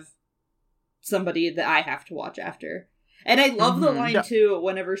have somebody that I have to watch after. And I love the line, too,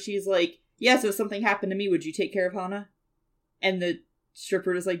 whenever she's like, "Yeah, so if something happened to me, would you take care of Hana?" And the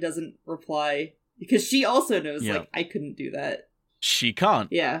stripper just, like, doesn't reply. Because she also knows, like, I couldn't do that. She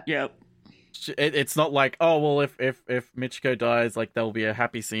can't. Yeah. Yep. It's not like, "Oh, well, if Michiko dies, like, there'll be a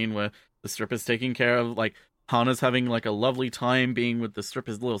happy scene where the stripper's taking care of, like, Hana's having, like, a lovely time being with the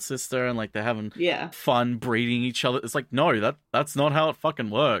stripper's little sister, and, like, they're having fun breeding each other." It's like, no, that's not how it fucking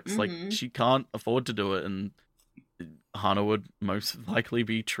works. Like, she can't afford to do it, and Hana would most likely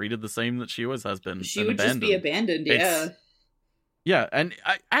be treated the same that she always has been. She would just be abandoned, Yeah, and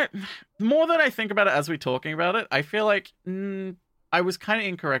I more than I think about it as we're talking about it, I feel like I was kind of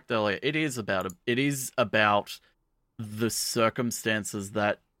incorrect earlier. It is about the circumstances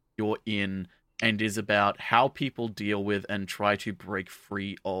that you're in, and is about how people deal with and try to break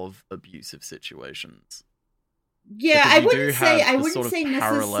free of abusive situations. Yeah, Because I you wouldn't do have say the sort of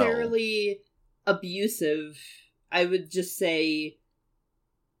parallel. necessarily abusive. I would just say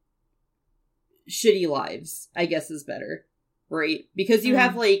shitty lives, I guess, is better. Right? Because you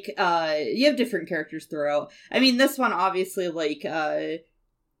have, like, you have different characters throughout. I mean, this one, obviously, like,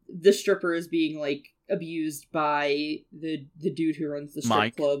 the stripper is being, like, abused by the dude who runs the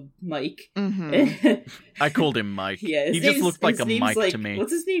strip club, Mike. Mm-hmm. I called him Mike. Yeah, he just looked like a Mike to me.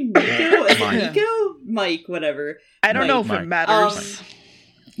 What's his name? Michiko? Is Mike. it Miko? Mike, whatever. I don't know if Mike. it matters.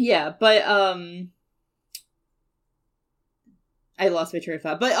 Yeah, but, I lost my train of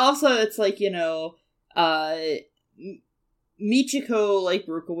thought. But also, it's like, you know, Michiko, like,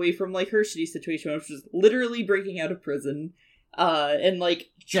 broke away from, like, her shitty situation, which was literally breaking out of prison, and, like,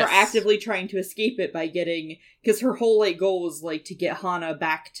 actively trying to escape it by getting, because her whole, like, goal was, like, to get Hana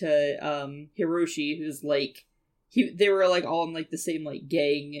back to, Hiroshi, who's, like, they were, like, all in, like, the same, like,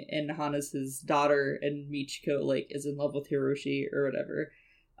 gang, and Hana's his daughter, and Michiko, like, is in love with Hiroshi, or whatever.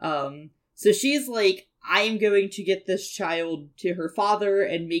 So she's like, I am going to get this child to her father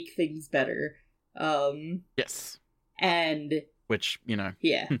and make things better. Yes. And which, you know,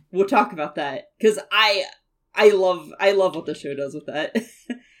 yeah, we'll talk about that, because I love what the show does with that.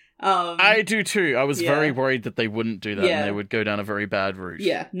 I do too. I was very worried that they wouldn't do that and they would go down a very bad route.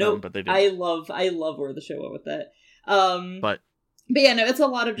 Yeah, no, but they did. I love where the show went with that. But yeah, no, it's a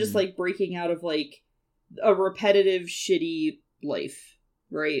lot of just like breaking out of like a repetitive, shitty life,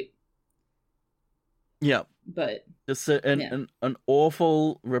 right? Yeah, but just an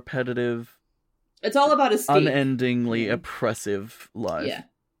awful, repetitive. It's all about escape. Unendingly oppressive life. Yeah.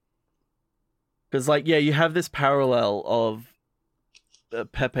 Because, like, yeah, you have this parallel of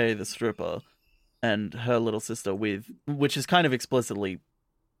Pepe the stripper and her little sister which is kind of explicitly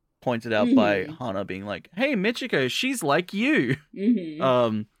pointed out by Hana being like, hey, Michiko, she's like you.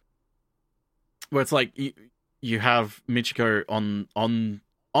 Mm-hmm. Where it's like, you have Michiko on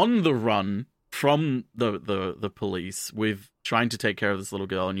the run from the police with trying to take care of this little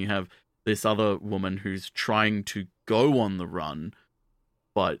girl, and you have this other woman who's trying to go on the run,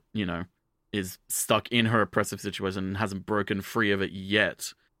 but, you know, is stuck in her oppressive situation and hasn't broken free of it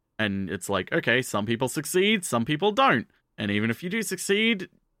yet. And it's like, okay, some people succeed, some people don't. And even if you do succeed,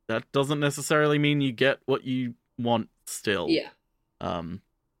 that doesn't necessarily mean you get what you want still. Yeah. No,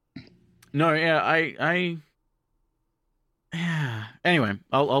 yeah, yeah. Anyway,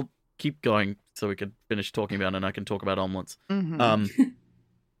 I'll keep going so we can finish talking about it and I can talk about omelets. Mm-hmm.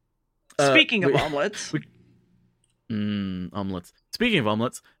 Speaking of omelets. Omelets. Speaking of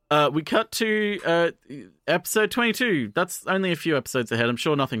omelets, we cut to episode 22. That's only a few episodes ahead. I'm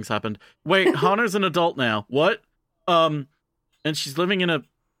sure nothing's happened. Wait, Hana's an adult now. What? And she's living in a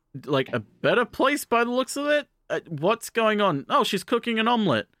better place by the looks of it? What's going on? Oh, she's cooking an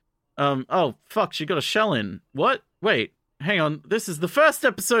omelet. Oh, fuck, she got a shell in. What? Wait, hang on. This is the first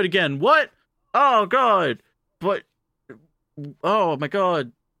episode again. What? Oh, God. But... Oh, my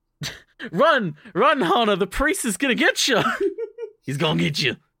God. Run, Hana! The priest is gonna get you. He's gonna get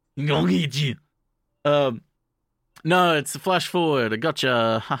you. No, it's a flash forward. I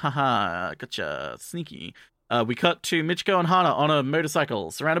gotcha. Ha ha ha. Gotcha. Sneaky. We cut to Michiko and Hana on a motorcycle,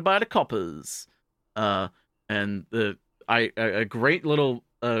 surrounded by the coppers. And a great little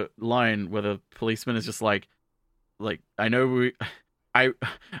line where the policeman is just like, I know we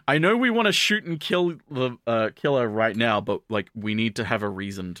want to shoot and kill the killer right now, but like we need to have a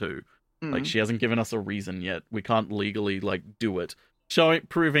reason to. Like, she hasn't given us a reason yet. We can't legally, like, do it.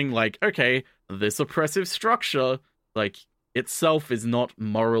 Proving, like, okay, this oppressive structure, like, itself is not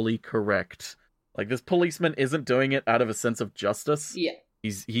morally correct. Like, this policeman isn't doing it out of a sense of justice. Yeah.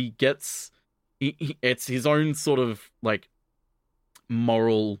 It's his own sort of, like,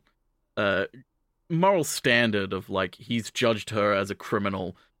 moral standard of, like, he's judged her as a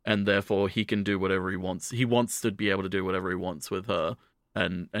criminal, and therefore he can do whatever he wants. He wants to be able to do whatever he wants with her.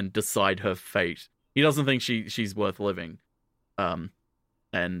 And decide her fate. He doesn't think she's worth living.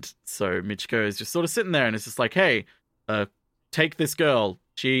 And so Michiko is just sort of sitting there and it's just like, hey, take this girl.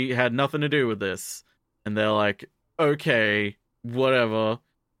 She had nothing to do with this. And they're like, okay, whatever.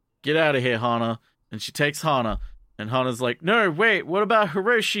 Get out of here, Hana. And she takes Hana. And Hana's like, no, wait, what about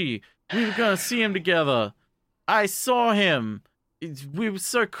Hiroshi? We were gonna see him together. I saw him. We were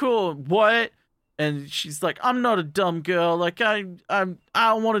so cool. What? And she's like, I'm not a dumb girl. Like, I don't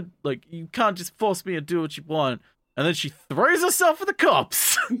want to, like, you can't just force me to do what you want. And then she throws herself at the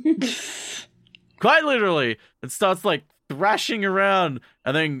cops. Quite literally. And starts, like, thrashing around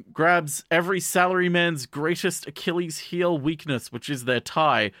and then grabs every salaryman's greatest Achilles heel weakness, which is their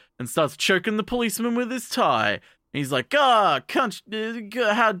tie, and starts choking the policeman with his tie. And he's like, punch,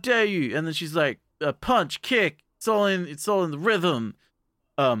 how dare you? And then she's like, punch, kick, it's all in the rhythm.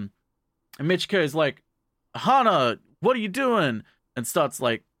 And Michiko is like, Hana, what are you doing? And starts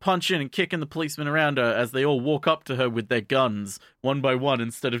like punching and kicking the policemen around her as they all walk up to her with their guns one by one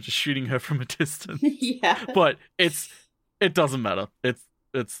instead of just shooting her from a distance. Yeah. But it doesn't matter. It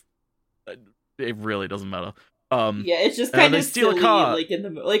really doesn't matter. Yeah, it's just kind of steal silly. A car. Like in the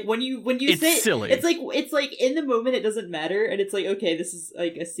like when you it's say silly. it's like in the moment it doesn't matter, and it's like, okay, this is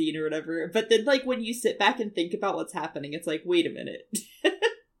like a scene or whatever. But then like when you sit back and think about what's happening, it's like, wait a minute.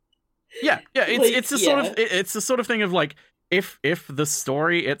 Yeah. It's the sort of thing of like, if the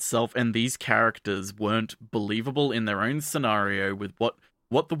story itself and these characters weren't believable in their own scenario with what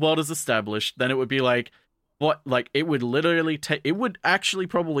the world has established, then it would be like, what, like, it would literally it would actually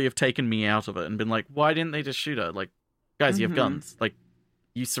probably have taken me out of it and been like, why didn't they just shoot her? Like, guys, you have guns. Like,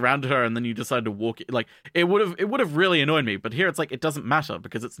 you surrounded her and then you decide to walk. Like, it would have really annoyed me. But here it's like, it doesn't matter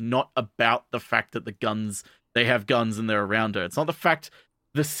because it's not about the fact that they have guns and they're around her. It's not the fact.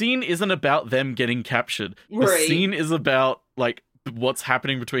 The scene isn't about them getting captured. The scene is about, like, what's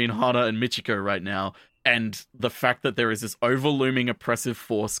happening between Hana and Michiko right now, and the fact that there is this overlooming oppressive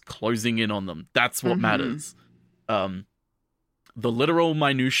force closing in on them. That's what matters. The literal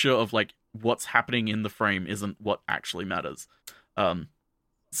minutia of, like, what's happening in the frame isn't what actually matters.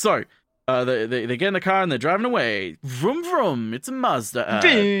 So, they get in the car and they're driving away. Vroom vroom, it's a Mazda ad.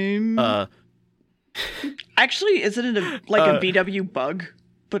 Boom. Actually, isn't it a VW Bug?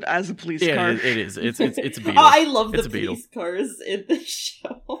 But as a police car. It is. It's a Beetle. Oh, I love it's the police cars in the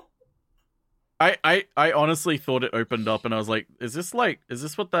show. I honestly thought it opened up and I was like, is this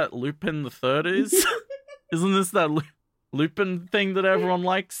what that Lupin the Third is? Isn't this that Lupin thing that everyone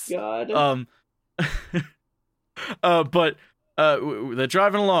likes? God. But they're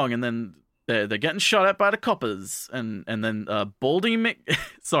driving along and then they're getting shot at by the coppers and then Baldy what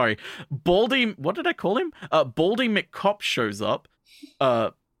did I call him? Baldy McCop shows up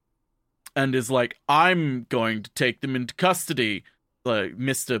and is like, I'm going to take them into custody, like,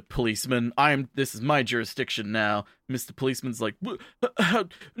 Mr. Policeman. This is my jurisdiction now. Mr. Policeman's like,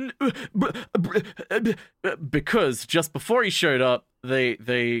 because just before he showed up,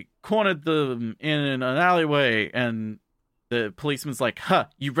 they cornered them in an alleyway, and the policeman's like,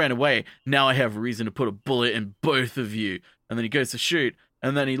 you ran away. Now I have a reason to put a bullet in both of you. And then he goes to shoot.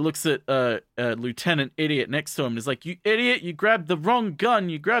 And then he looks at Lieutenant Idiot next to him and is like, you idiot, you grabbed the wrong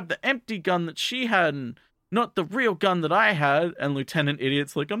gun. You grabbed the empty gun that she had and not the real gun that I had. And Lieutenant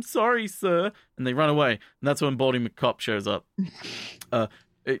Idiot's like, I'm sorry, sir. And they run away. And that's when Baldy McCop shows up.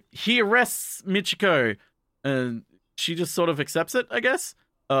 He arrests Michiko and she just sort of accepts it, I guess.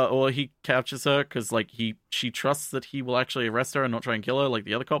 Or he captures her because, like, she trusts that he will actually arrest her and not try and kill her like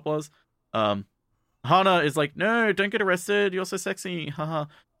the other cop was. Hana is like, no, don't get arrested. You're so sexy. Haha.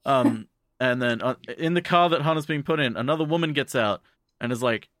 And then in the car that Hana's being put in, another woman gets out and is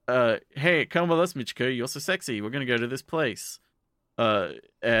like, hey, come with us, Michiko. You're so sexy. We're going to go to this place.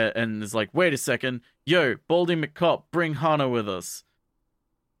 And is like, wait a second. Yo, Baldy McCop, bring Hana with us.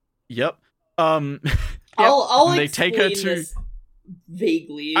 Yep. I'll they explain take her to this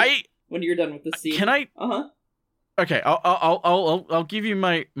vaguely when you're done with the scene. Can I? Okay, I'll give you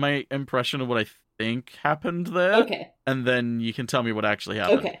my impression of what I think happened there. Okay. And then you can tell me what actually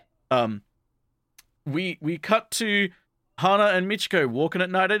happened. Okay. We cut to Hana and Michiko walking at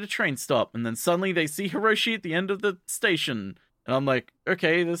night at a train stop, and then suddenly they see Hiroshi at the end of the station. And I'm like,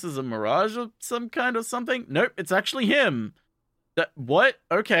 okay, this is a mirage of some kind or something? Nope, it's actually him. What?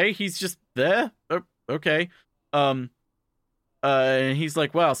 Okay, he's just there? Oh, okay. And he's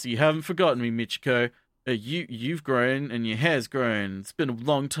like, wow, so you haven't forgotten me, Michiko. You've grown and your hair's grown. It's been a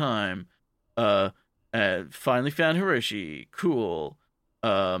long time. Finally found Hiroshi. Cool.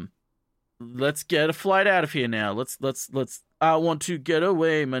 Let's get a flight out of here now. Let's. I want to get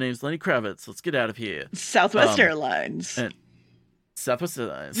away. My name's Lenny Kravitz. Let's get out of here. Southwest Airlines. Southwest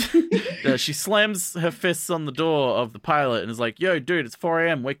Airlines. She slams her fists on the door of the pilot and is like, yo, dude, it's 4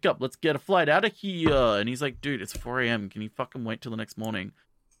 a.m. Wake up. Let's get a flight out of here. And he's like, dude, it's 4 a.m. Can you fucking wait till the next morning?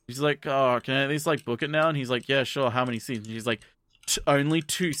 She's like, oh, can I at least, like, book it now? And he's like, yeah, sure. How many seats? And she's like, only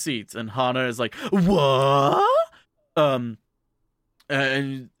 2 seats. And Hana is like, what?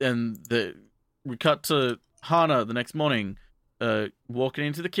 We cut to Hana the next morning, walking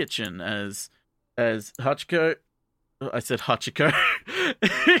into the kitchen as Hachiko. I said Hachiko.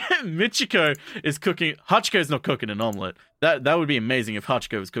 Michiko is cooking. Hachiko's not cooking an omelet. That would be amazing if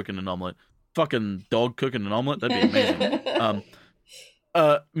Hachiko was cooking an omelet. fucking dog cooking an omelet. That'd be amazing.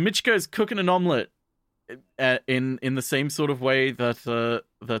 Michiko's cooking an omelet in the same sort of way that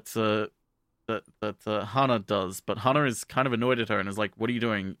Hana does, but Hana is kind of annoyed at her and is like, "What are you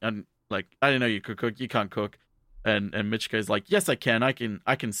doing?" And like, "I didn't know you could cook. You can't cook." And Michiko's like, "Yes, I can. I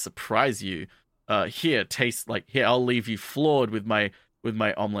can surprise you. Here, taste. Like, here, I'll leave you floored with my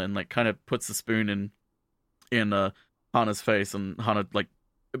omelet." And like, kind of puts the spoon in Hana's face, and Hana like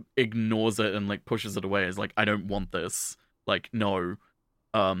ignores it and like pushes it away. Is like, "I don't want this. Like, no.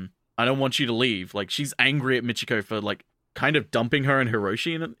 I don't want you to leave." Like, she's angry at Michiko for like kind of dumping her and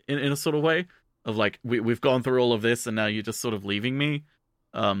Hiroshi in a sort of way of like, we've gone through all of this and now you're just sort of leaving me.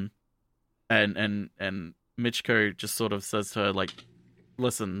 And Michiko just sort of says to her like,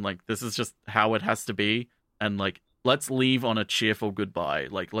 "Listen, like, this is just how it has to be, and like, let's leave on a cheerful goodbye.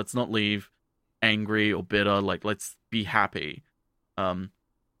 Like, let's not leave angry or bitter. Like, let's be happy." And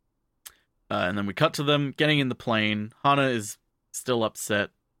then we cut to them getting in the plane. Hana is still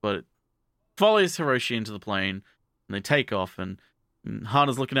upset, but follows Hiroshi into the plane, and they take off, and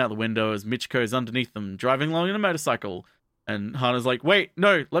Hana's looking out the window as Michiko is underneath them, driving along in a motorcycle. And Hana's like, "Wait,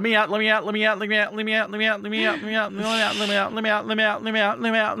 no, let me out, let me out, let me out, let me out, let me out, let me out, let me out, let me out, let me out, let me out, let me out, let me out, let me out,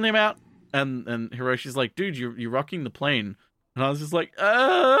 let me out, let me out." And Hiroshi's like, "Dude, you're rocking the plane." And I was just like,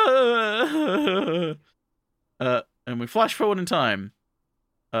 and we flash forward in time.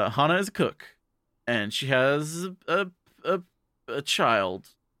 Hana is a cook, and she has a child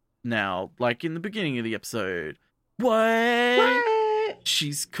now, like in the beginning of the episode. What?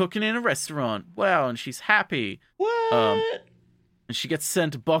 She's cooking in a restaurant. Wow, and she's happy. What? And she gets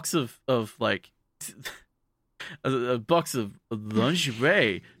sent a box of like a box of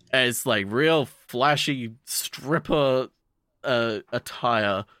lingerie as like real flashy stripper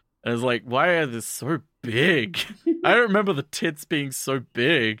attire. And it's like, why are this so big? I don't remember the tits being so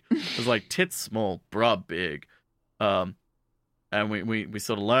big. It was like tits small, bra big. And we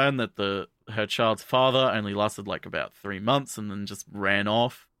sort of learn that her child's father only lasted like about 3 months and then just ran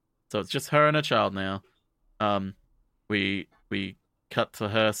off. So it's just her and her child now. We cut to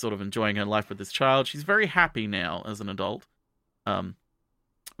her sort of enjoying her life with this child. She's very happy now as an adult.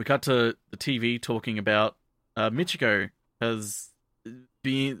 We cut to the TV talking about Michiko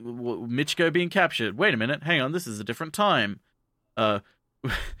being captured. Wait a minute, hang on, this is a different time.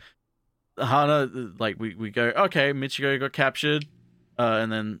 Hana, like, we go, okay, Michiko got captured,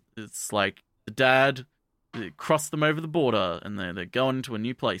 and then it's like the dad crossed them over the border, and they're going into a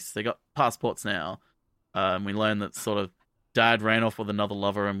new place. They got passports now, and we learn that sort of dad ran off with another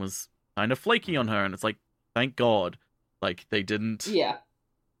lover and was kind of flaky on her, and it's like, thank God, like, they didn't. Yeah.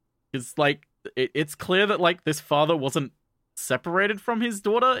 It's like, it's clear that, like, this father wasn't separated from his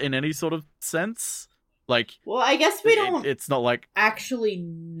daughter in any sort of sense. Like, well, I guess we don't. It's not like actually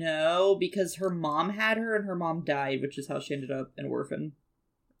know, because her mom had her and her mom died, which is how she ended up an orphan.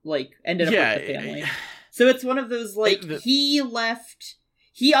 Like, ended up with the family. So it's one of those, like, he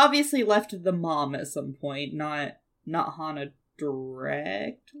obviously left the mom at some point, not Hana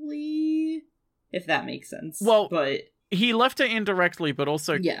directly, if that makes sense. Well, but he left her indirectly, but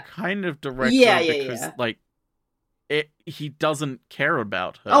also kind of directly, because like, he doesn't care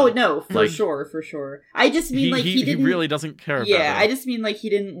about her. Oh no, for sure. I just mean he really doesn't care about her. Yeah, I just mean like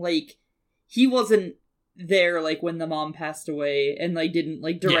he wasn't there like when the mom passed away, and like didn't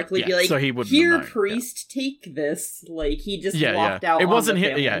like directly be like, so he wouldn't here, priest, take this. Like, he just walked out. It wasn't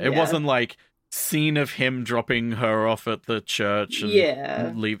him. It wasn't like scene of him dropping her off at the church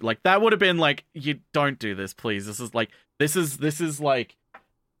and leave. Like, that would have been like, you don't do this, please. This is like,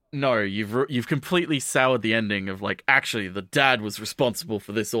 no, you've completely soured the ending of like, actually the dad was responsible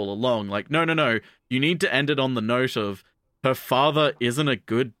for this all along. Like, no, you need to end it on the note of her father isn't a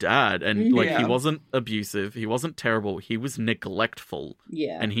good dad, and like, he wasn't abusive, he wasn't terrible, he was neglectful.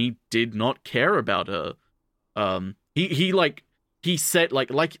 Yeah. And he did not care about her. He said,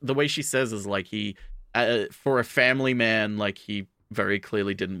 like the way she says is like, he for a family man, like, he very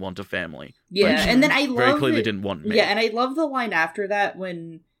clearly didn't want a family. Yeah, like, and then I very clearly didn't want me. Yeah, and I love the line after that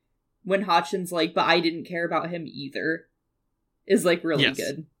when Hatchin's like, but I didn't care about him either, is like really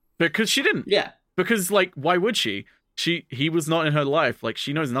good. Because she didn't. Yeah. Because like, why would she? He was not in her life. Like,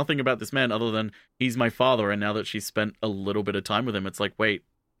 she knows nothing about this man other than he's my father, and now that she's spent a little bit of time with him, it's like, wait,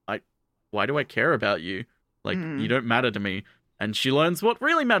 why do I care about you? Like, you don't matter to me. And she learns what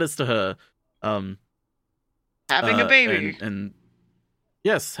really matters to her. Having a baby. And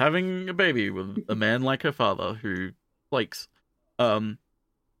yes, having a baby with a man like her father who flakes. So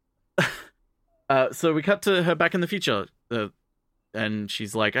we cut to her back in the future, and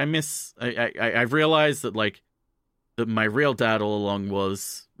she's like, I've realized that, like, my real dad all along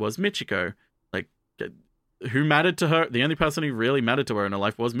was Michiko. Like, who mattered to her? The only person who really mattered to her in her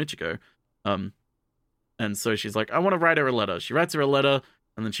life was Michiko. And so she's like, I want to write her a letter. She writes her a letter,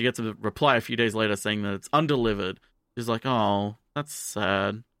 and then she gets a reply a few days later saying that it's undelivered. She's like, oh, that's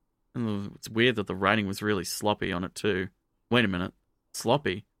sad. And it's weird that the writing was really sloppy on it too. Wait a minute.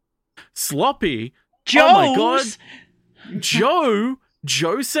 Sloppy? Joe's? Oh my god.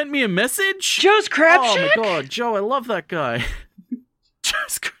 Joe sent me a message? Joe's crab Oh shack? my god, Joe, I love that guy.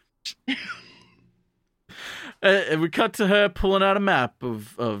 Joe's crab shack. And we cut to her pulling out a map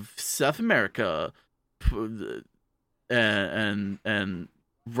of South America and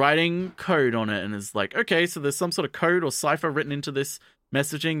writing code on it, and is like, okay, so there's some sort of code or cipher written into this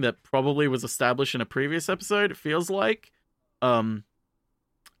messaging that probably was established in a previous episode, it feels like.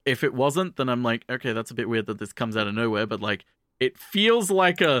 If it wasn't, then I'm like, okay, that's a bit weird that this comes out of nowhere, but like, it feels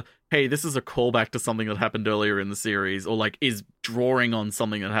like hey, this is a callback to something that happened earlier in the series, or like is drawing on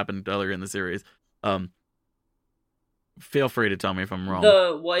something that happened earlier in the series. Feel free to tell me if I'm wrong.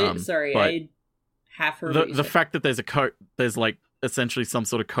 The what? Sorry, I half heard the fact that there's a code, there's like essentially some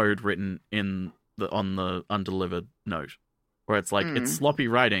sort of code written on the undelivered note, where it's like it's sloppy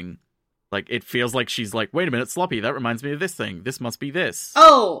writing. Like, it feels like she's like, wait a minute, sloppy, that reminds me of this thing. This must be this.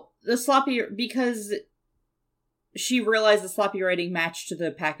 Oh, the sloppy, because she realized the sloppy writing matched to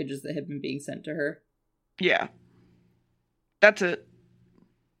the packages that had been being sent to her. Yeah. That's it.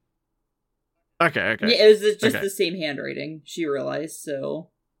 Okay. Yeah, it was just the same handwriting, she realized, so...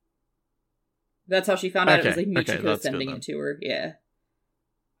 That's how she found out it was like Michiko sending it to her, yeah.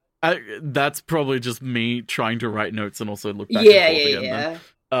 That's probably just me trying to write notes and also look back and forth again.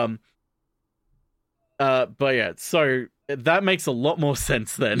 Then. But yeah, so that makes a lot more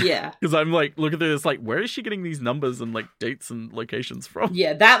sense then. Yeah. Because I'm like, look at this, like, where is she getting these numbers and like dates and locations from?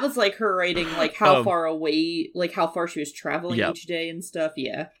 Yeah, that was like her writing, like how far away, like how far she was traveling each day and stuff.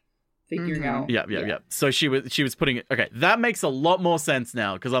 Yeah. Figuring out. Yeah. So she was putting it, okay, that makes a lot more sense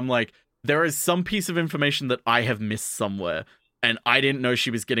now, because I'm like, there is some piece of information that I have missed somewhere, and I didn't know she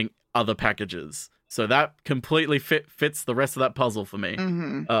was getting other packages. So that completely fits the rest of that puzzle for me.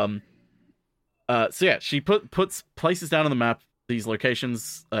 So yeah, she puts places down on the map these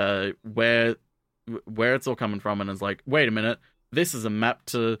locations where it's all coming from, and is like, wait a minute, this is a map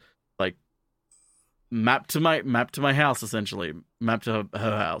to my house, essentially, map to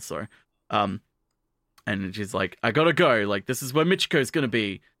her house. Sorry, and she's like, I gotta go. Like, this is where Michiko's gonna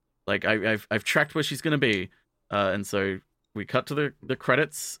be. Like, I've tracked where she's gonna be, and so we cut to the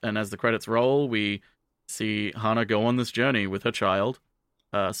credits, and as the credits roll, we see Hana go on this journey with her child.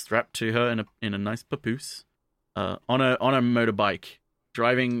 Strapped to her in a nice papoose, on a motorbike,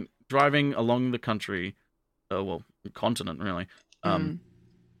 driving along the country, continent really,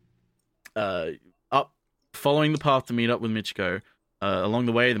 up, following the path to meet up with Michiko. Along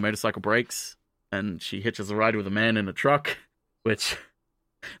the way, the motorcycle breaks, and she hitches a ride with a man in a truck, which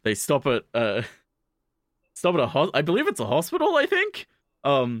they stop at I believe it's a hospital. I think.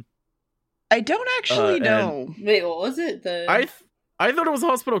 I don't actually know. Wait, what was it? I thought it was a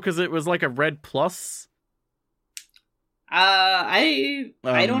hospital because it was like a red plus. I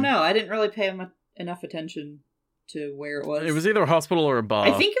don't know. I didn't really pay enough attention to where it was. It was either a hospital or a bar.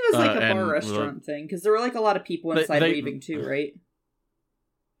 I think it was like a bar restaurant thing, because there were like a lot of people inside waving too, right?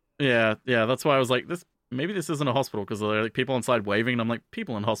 Yeah. That's why I was like, maybe this isn't a hospital, because there are like people inside waving, and I'm like,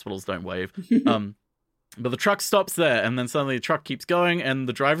 people in hospitals don't wave. But the truck stops there, and then suddenly the truck keeps going, and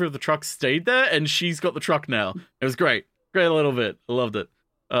the driver of the truck stayed there, and she's got the truck now. It was great. Great little bit. I loved it.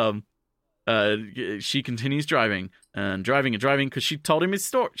 She continues driving because she told him his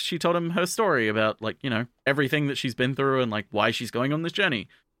story. She told him her story about, like, you know, everything that she's been through and like why she's going on this journey,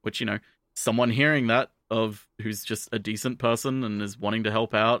 which, you know, someone hearing that who's just a decent person and is wanting to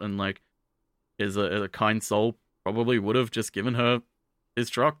help out and like is a kind soul probably would have just given her his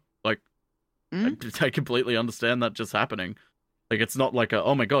truck. Like, I completely understand that just happening. Like, it's not like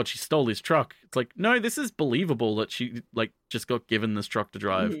oh my god, she stole his truck. It's like, no, this is believable that she, like, just got given this truck to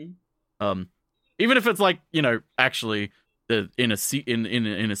drive. Even if it's like, you know, actually, in a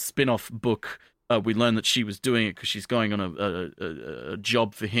spin-off book, we learn that she was doing it because she's going on a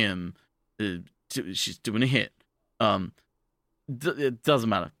job for him. She's doing a hit. It doesn't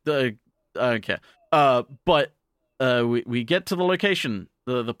matter. I don't care. But we get to the location,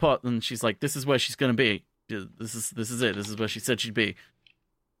 the pot, and she's like, this is where she's going to be. This is it. This is where she said she'd be.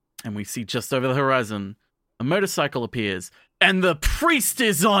 And we see just over the horizon, a motorcycle appears, and the priest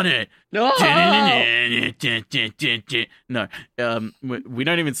is on it. No, we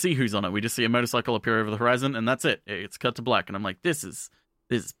don't even see who's on it. We just see a motorcycle appear over the horizon, and that's it. It's cut to black, and I'm like, this is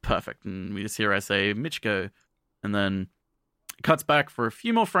perfect. And we just hear her say, Michiko, And then it cuts back for a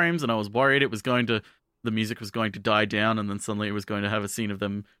few more frames, and I was worried the music was going to die down, and then suddenly it was going to have a scene of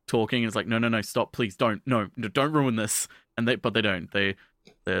them talking. And it's like, no, stop, please, don't ruin this. But they don't. The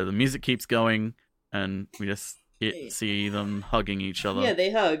music keeps going, and we just see them hugging each other. Yeah, they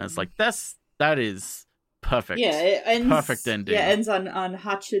hug. And it's like, that is perfect. Yeah, it ends, perfect ending. Yeah, it ends on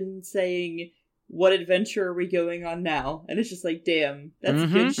Hatchin saying, "What adventure are we going on now?" And it's just like, damn,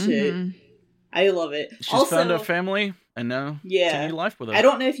 that's good shit. I love it. She's also found her family, and now continue life with her. I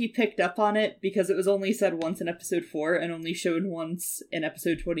don't know if you picked up on it, because it was only said once in episode 4 and only shown once in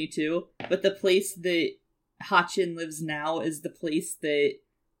episode 22, but the place that Hatchin lives now is the place that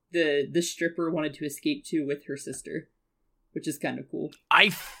the stripper wanted to escape to with her sister, which is kind of cool. I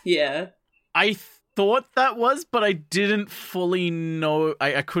thought that was, but I didn't fully know.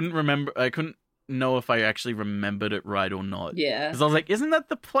 I couldn't remember. I couldn't know if I actually remembered it right or not. Yeah. Because I was like, isn't that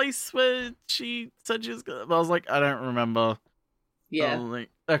the place where she said she was gonna... But I was like, I don't remember. Yeah. Like,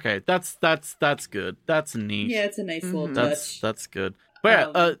 okay, that's good. That's neat. Yeah, it's a nice little touch. That's good.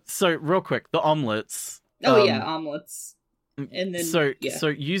 But yeah, so real quick, the omelets. Omelets. And then so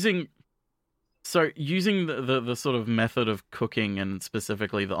using the sort of method of cooking, and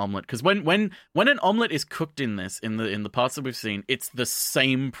specifically the omelet, because when an omelet is cooked in the parts that we've seen, it's the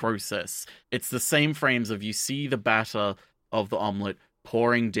same process. It's the same frames of, you see the batter of the omelet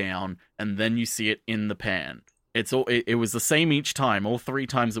pouring down, and then you see it in the pan. It was the same each time. All 3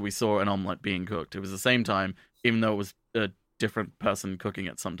 times that we saw an omelet being cooked, it was the same time, even though it was a different person cooking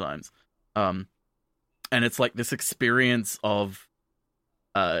it sometimes. And it's like this experience of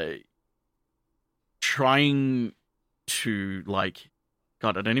trying to, like,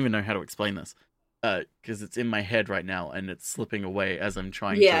 God, I don't even know how to explain this, because it's in my head right now and it's slipping away as I'm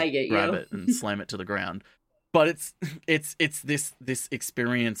trying to grab it and slam it to the ground. But it's this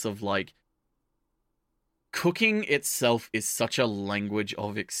experience of, like, cooking itself is such a language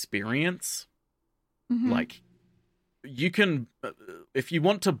of experience. Like, you can, if you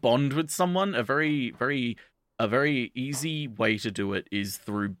want to bond with someone, a very easy way to do it is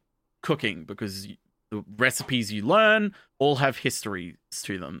through cooking, because the recipes you learn all have histories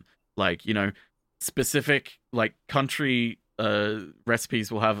to them. Like, you know, specific, like, country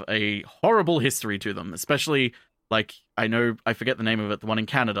recipes will have a horrible history to them, especially, like, I forget the name of it, the one in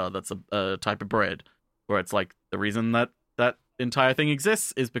Canada that's a type of bread, where it's like, the reason that entire thing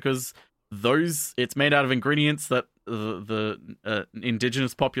exists is because it's made out of ingredients that the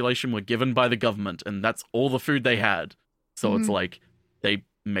indigenous population were given by the government, and that's all the food they had. So it's like, they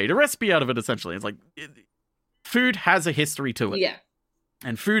made a recipe out of it, essentially. It's like, food has a history to it. Yeah.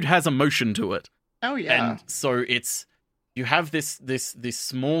 And food has emotion to it. Oh, yeah. And so you have this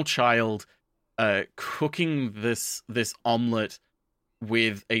small child cooking this omelet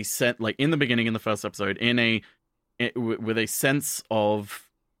with a like, in the beginning, in the first episode, with a sense of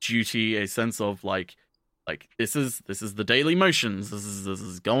duty, a sense of like this is the daily motions. This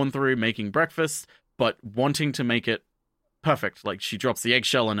is going through making breakfast, but wanting to make it perfect. Like, she drops the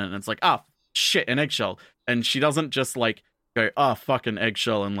eggshell in it, and it's like, shit, an eggshell. And she doesn't just, like, go, fuck, an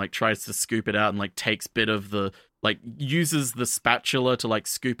eggshell, and, like, tries to scoop it out and, like, takes bit of the, like, uses the spatula to, like,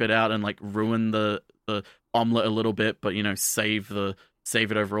 scoop it out and, like, ruin the omelet a little bit, but, you know, save it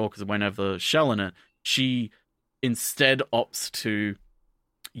overall because it won't have the shell in it. She instead opts to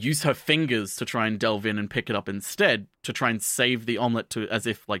use her fingers to try and delve in and pick it up instead, to try and save the omelet, as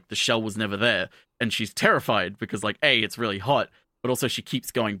if, like, the shell was never there. And she's terrified because, like, A, it's really hot, but also she keeps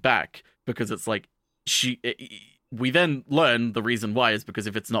going back because it's like, we then learn the reason why is because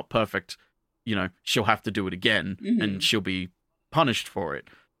if it's not perfect, you know, she'll have to do it again, and she'll be punished for it.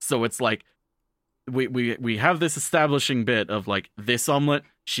 So it's like, we have this establishing bit of, like, this omelet,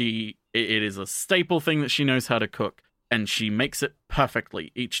 it is a staple thing that she knows how to cook, and she makes it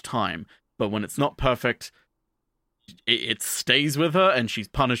perfectly each time. But when it's not perfect, it stays with her, and she's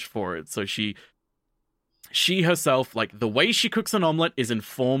punished for it. So she herself, like, the way she cooks an omelet is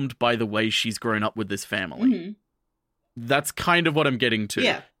informed by the way she's grown up with this family. That's kind of what I'm getting to.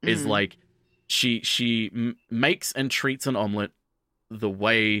 Yeah. Is like, she makes and treats an omelet the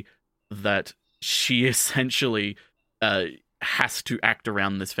way that she essentially has to act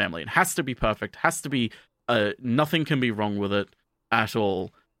around this family. It has to be perfect, has to be, nothing can be wrong with it at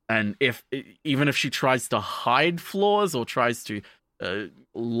all. And even if she tries to hide flaws or tries to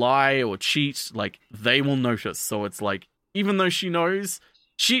lie or cheat, like, they will notice. So it's like, even though she knows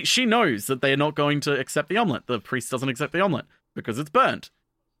that they're not going to accept the omelet, the priest doesn't accept the omelet because it's burnt,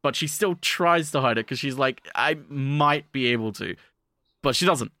 but she still tries to hide it because she's like, I might be able to, but she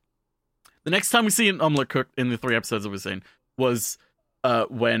doesn't. The next time we see an omelet cooked in the 3 episodes that we've seen was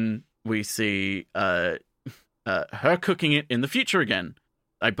when we see her cooking it in the future again,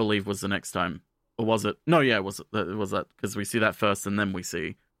 I believe was the next time. Or was it? No, yeah, it was that, because we see that first and then we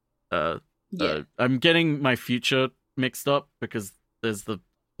see... I'm getting my future mixed up because there's the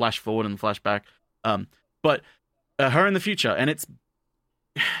flash forward and the flashback. But her in the future, and it's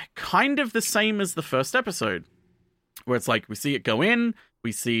kind of the same as the first episode, where it's like we see it go in,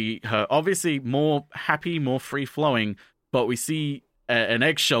 we see her obviously more happy, more free-flowing, but we see an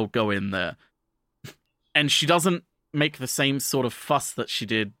eggshell go in there. And she doesn't make the same sort of fuss that she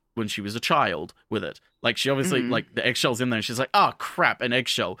did when she was a child with it. Like, she obviously, like, the eggshell's in there, and she's like, oh, crap, an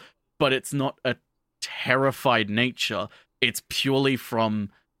eggshell. But it's not a terrified nature. It's purely from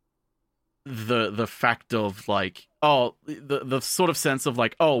the fact of, like, oh, the sort of sense of,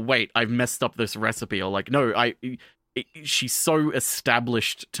 like, oh, wait, I've messed up this recipe. Or, like, no, she's so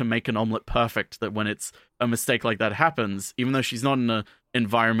established to make an omelet perfect that when it's a mistake like that happens, even though she's not in an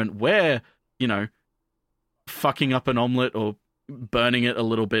environment where, you know, fucking up an omelet or burning it a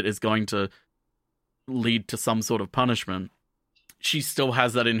little bit is going to lead to some sort of punishment, she still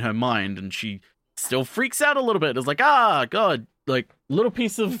has that in her mind, and she still freaks out a little bit. It's like, ah, God, like, little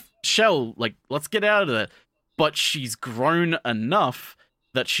piece of shell, like, let's get out of there. But she's grown enough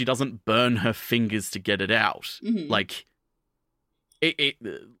that she doesn't burn her fingers to get it out. Like,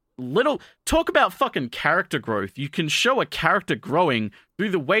 talk about fucking character growth. You can show a character growing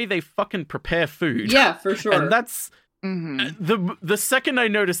through the way they fucking prepare food. Yeah, for sure. And that's the second I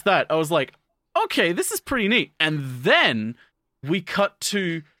noticed that, I was like, okay, this is pretty neat. And then we cut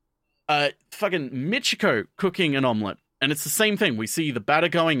to fucking Michiko cooking an omelet, and it's the same thing. We see the batter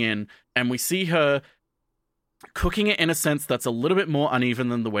going in, and we see her cooking it in a sense that's a little bit more uneven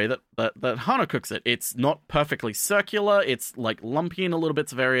than the way that Hana cooks it. It's not perfectly circular. It's like lumpy in a little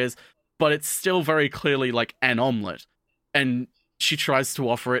bits of areas, but it's still very clearly like an omelet. And she tries to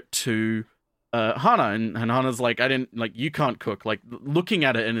offer it to Hana, and Hana's like, you can't cook. Like, looking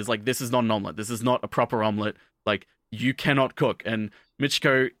at it and is like, this is not an omelet. This is not a proper omelet. Like, you cannot cook. And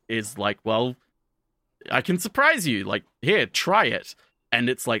Michiko is like, well, I can surprise you. Like, here, try it. And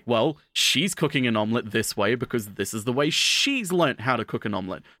it's like, well, she's cooking an omelet this way because this is the way she's learnt how to cook an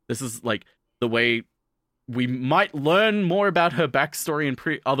omelet. This is, like, the way we might learn more about her backstory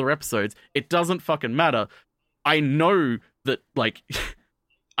in other episodes. It doesn't fucking matter. I know that, like,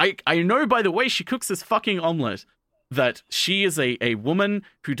 I know by the way she cooks this fucking omelet that she is a woman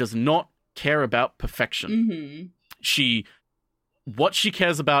who does not care about perfection. What she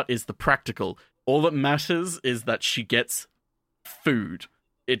cares about is the practical. All that matters is that she gets food.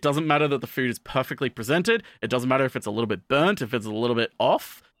 It doesn't matter that the food is perfectly presented. It doesn't matter if it's a little bit burnt, if it's a little bit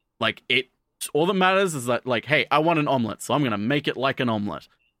off. Like, all that matters is that, like, hey, I want an omelet, so I'm going to make it like an omelet.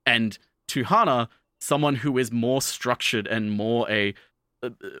 And to Hana, someone who is more structured and more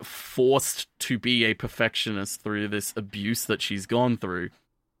forced to be a perfectionist through this abuse that she's gone through,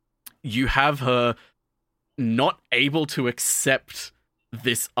 you have her not able to accept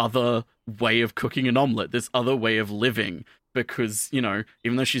this other way of cooking an omelet, this other way of living, because, you know,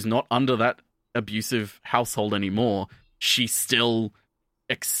 even though she's not under that abusive household anymore, she still,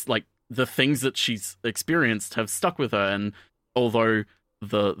 like, the things that she's experienced have stuck with her, and although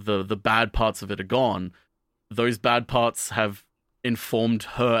the bad parts of it are gone, those bad parts have informed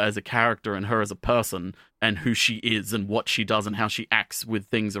her as a character and her as a person and who she is and what she does and how she acts with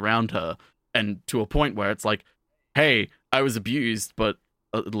things around her, and to a point where it's like, hey, I was abused, but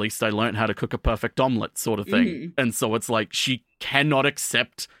at least I learned how to cook a perfect omelet, sort of thing. And so it's like she cannot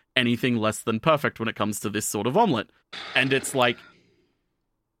accept anything less than perfect when it comes to this sort of omelet. And it's like,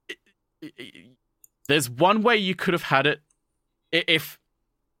 there's one way you could have had it. If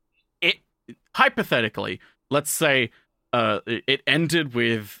it, hypothetically, let's say it ended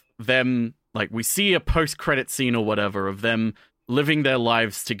with them, like, we see a post-credit scene or whatever of them living their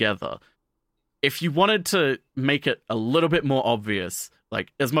lives together. If you wanted to make it a little bit more obvious,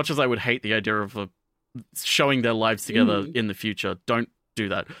 like, as much as I would hate the idea of showing their lives together in the future, don't do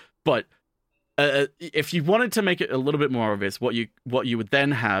that. But if you wanted to make it a little bit more obvious, what you would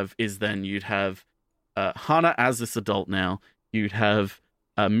then have is then you'd have Hana as this adult now. You'd have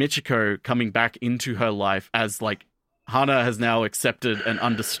Michiko coming back into her life as, like, Hana has now accepted and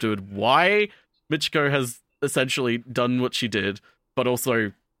understood why Michiko has essentially done what she did, but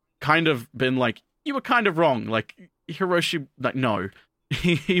also kind of been like, you were kind of wrong. Like, Hiroshi, like, no,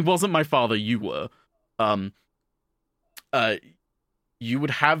 he wasn't my father, you were. You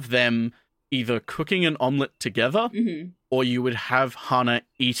would have them either cooking an omelet together, or you would have Hana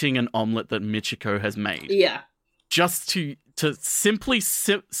eating an omelet that Michiko has made. Yeah. Just to simply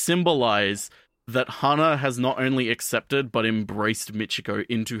symbolize that Hana has not only accepted but embraced Michiko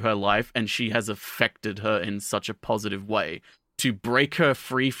into her life, and she has affected her in such a positive way to break her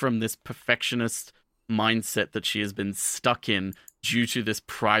free from this perfectionist mindset that she has been stuck in due to this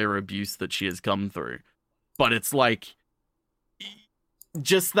prior abuse that she has come through. But it's like,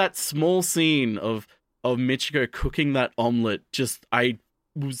 just that small scene of Michiko cooking that omelet, I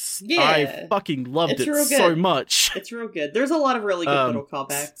fucking loved it so much. It's real good. There's a lot of really good little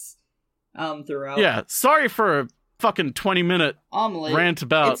callbacks throughout. Yeah, sorry for a fucking 20-minute rant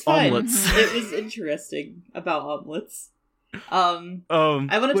about omelets. It was interesting about omelets. I want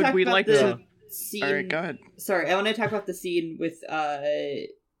to talk about the scene. All right, go ahead. Sorry, I want to talk about the scene with that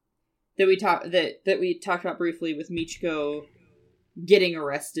we talked about briefly with Michiko getting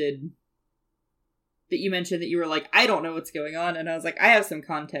arrested. That you mentioned that you were like, I don't know what's going on, and I was like, I have some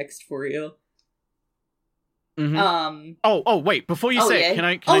context for you. Mm-hmm. Oh, wait! Before you say it, can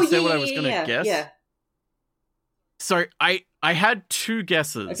I say what I was going to guess? Yeah. So I had two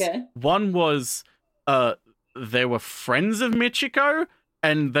guesses. Okay. One was, they were friends of Michiko,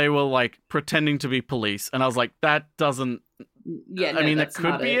 and they were like pretending to be police, and I was like, that doesn't. Yeah, no, I mean, that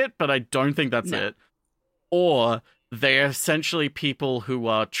could be it, but I don't think that's it. Or they're essentially people who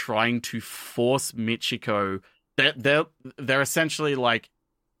are trying to force Michiko. They're essentially like,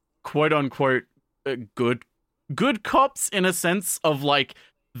 quote unquote, good cops in a sense of like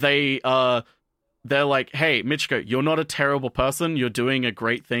they're like, hey, Michiko, you're not a terrible person. You're doing a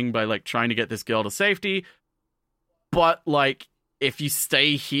great thing by like trying to get this girl to safety. But like, if you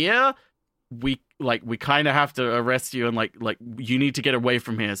stay here, we kind of have to arrest you and like you need to get away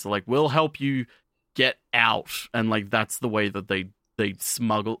from here. So like, we'll help you get out, and like that's the way that they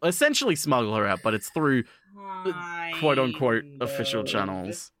essentially smuggle her out, but it's through quote unquote official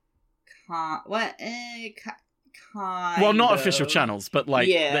channels. Well, not official channels, but like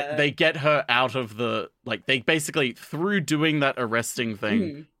they get her out of the, like, they basically, through doing that arresting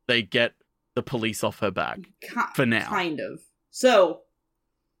thing, they get the police off her back for now. Kind of. So,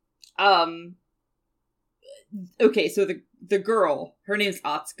 okay, so the girl, her name's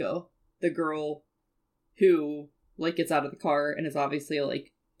Atsuko, the girl who, like, gets out of the car and is obviously,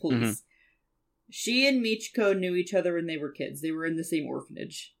 like, police. Mm-hmm. She and Michiko knew each other when they were kids. They were in the same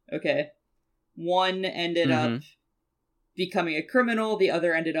orphanage, okay? One ended up becoming a criminal, the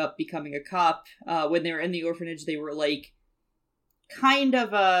other ended up becoming a cop. When they were in the orphanage, they were, like, kind of,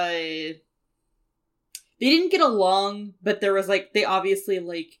 they didn't get along, but there was, like, they obviously,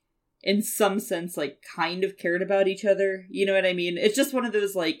 like, in some sense, like, kind of cared about each other. You know what I mean? It's just one of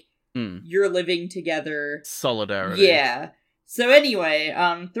those, like, you're living together. Solidarity. Yeah. So anyway,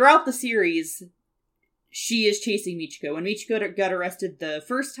 throughout the series, she is chasing Michiko. When Michiko got arrested the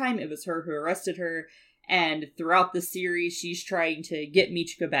first time, it was her who arrested her. And throughout the series, she's trying to get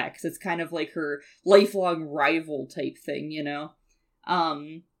Michiko back, because it's kind of like her lifelong rival type thing, you know?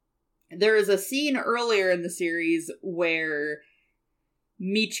 There is a scene earlier in the series where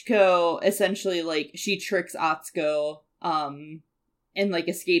Michiko essentially, like, she tricks Atsuko, and, like,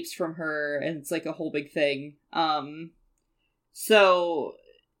 escapes from her, and it's, like, a whole big thing. So,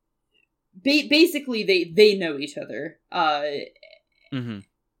 basically, they know each other. And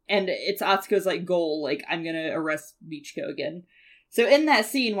it's Atsuko's, like, goal, like, I'm gonna arrest Michiko again. So in that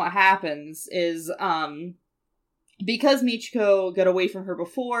scene, what happens is, because Michiko got away from her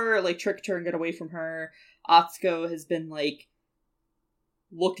before, like, tricked her and got away from her, Atsuko has been, like,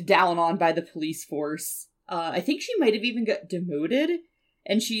 looked down on by the police force. I think she might have even got demoted,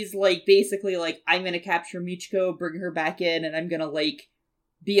 and she's, like, basically, like, I'm gonna capture Michiko, bring her back in, and I'm gonna, like,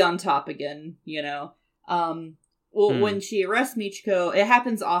 be on top again, you know? When she arrests Michiko, it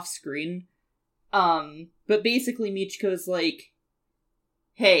happens off-screen, but basically Michiko's like,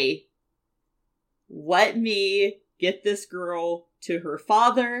 hey, let me get this girl to her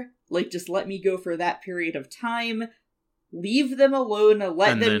father, like, just let me go for that period of time, leave them alone,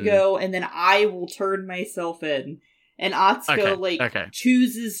 let them go, and then I will turn myself in. And Atsuko,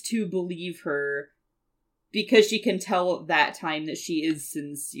 chooses to believe her because she can tell at that time that she is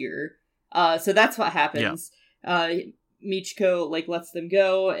sincere. So that's what happens. Yeah. Michiko, like, lets them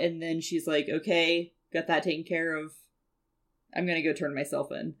go, and then she's like, okay, got that taken care of. I'm gonna go turn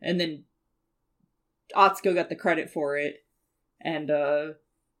myself in. And then Atsuko got the credit for it, and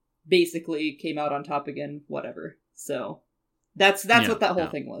basically came out on top again, whatever. So that's what that whole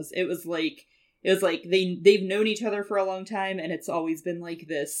thing was. It was like they've known each other for a long time, and it's always been like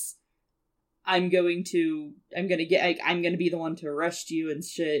this, I'm gonna be the one to arrest you and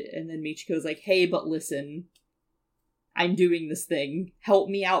shit. And then Michiko's like, hey, but listen, I'm doing this thing. Help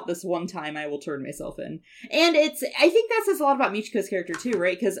me out this one time, I will turn myself in. And I think that says a lot about Michiko's character too,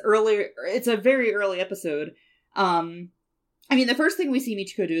 right? Because it's a very early episode. I mean, the first thing we see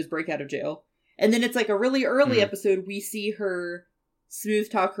Michiko do is break out of jail. And then it's like a really early episode, we see her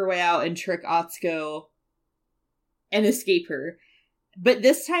smooth talk her way out and trick Atsuko and escape her. But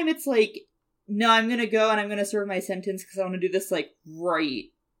this time it's like, no, I'm gonna go and I'm gonna serve my sentence because I want to do this, like, right.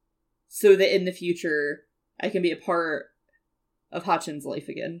 So that in the future, I can be a part of Hatchin's life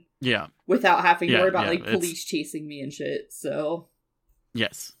again. Yeah. Without having to worry about, like, police chasing me and shit, so.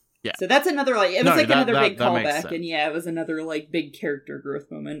 Yes. Yeah. So that's another, like, it was another big callback, and yeah, it was another, like, big character growth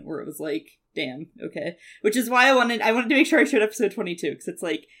moment where it was like, damn, okay. Which is why I wanted to make sure I showed episode 22, because it's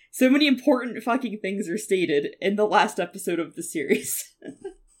like, so many important fucking things are stated in the last episode of the series.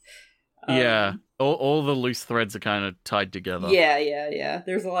 Yeah. All the loose threads are kind of tied together. Yeah.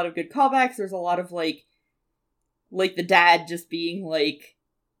 There's a lot of good callbacks, there's a lot of, like the dad just being like,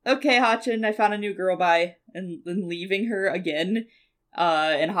 okay, Hatchin, I found a new girl, bye, and then leaving her again.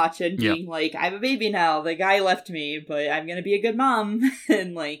 And Hatchin being like, I have a baby now, the guy left me, but I'm gonna be a good mom,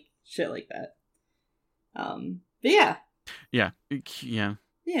 and, like, shit like that. But yeah. Yeah, Michiko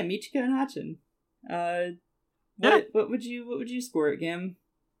and Hatchin. What would you score it, Gam?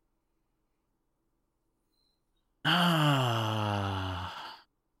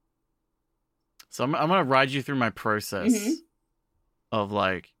 So I'm gonna ride you through my process of,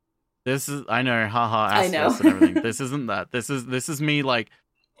 like, this is, I know, haha, and everything. This isn't that. This is me, like,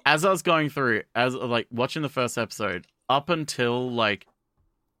 as I was going through, as, like, watching the first episode, up until, like,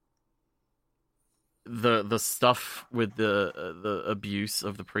 the stuff with the abuse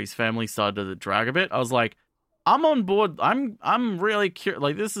of the priest family started to drag a bit. I was like, I'm on board. I'm really curious.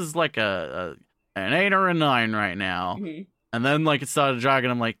 Like, this is like an 8 or a 9 right now. And then, like, it started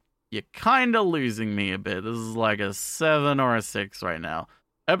dragging. I'm like, you're kind of losing me a bit. This is like a 7 or a 6 right now.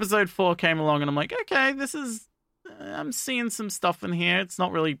 Episode 4 came along and I'm like, okay, I'm seeing some stuff in here. It's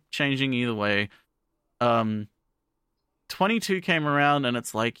not really changing either way. 22 came around and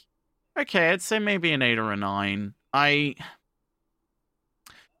it's like, okay, I'd say maybe an 8 or a 9.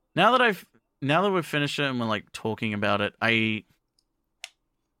 Now that we've finished it and we're, like, talking about it, I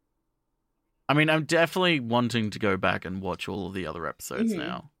mean, I'm definitely wanting to go back and watch all of the other episodes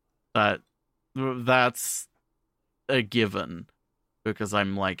now. That's a given. Because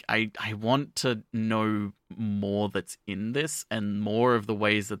I'm like, I want to know more that's in this and more of the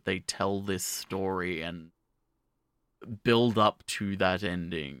ways that they tell this story and build up to that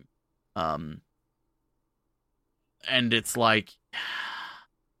ending. And it's like,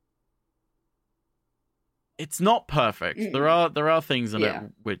 it's not perfect. There are things in it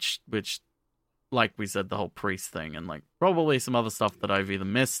which, like we said, the whole priest thing and, like, probably some other stuff that I've either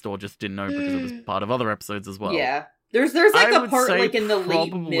missed or just didn't know because it was part of other episodes as well. Yeah. There's like a part, like, in the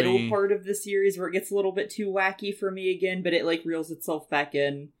late middle part of the series where it gets a little bit too wacky for me again, but it, like, reels itself back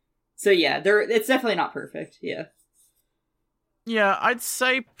in. So yeah, it's definitely not perfect. Yeah. Yeah, I'd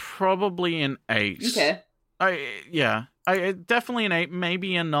say probably an 8. Okay. I definitely an 8,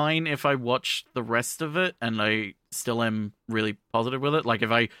 maybe a 9 if I watch the rest of it and I still am really positive with it. Like,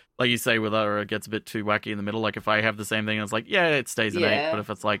 if I, like you say, whether it gets a bit too wacky in the middle, like, if I have the same thing and it's like, yeah, it stays an 8, but if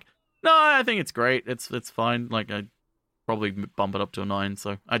it's like, no, I think it's great, it's fine, like, I'd probably bump it up to a 9,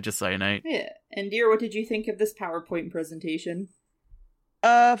 so I'd just say an 8. Yeah. And dear, what did you think of this PowerPoint presentation?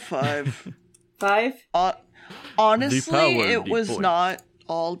 5. 5? Honestly, it was not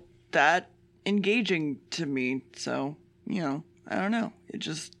all that engaging to me, so, you know, I don't know. I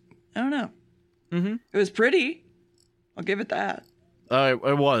don't know. It was pretty. I'll give it that.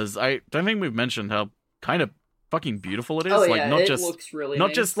 It was. I don't think we've mentioned how kind of fucking beautiful it is. Oh, like, yeah, not it just looks really not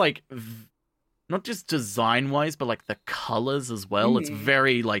nice. just like not just design wise, but, like, the colors as well. It's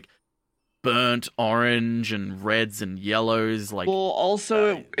very, like, burnt orange and reds and yellows. Like, well,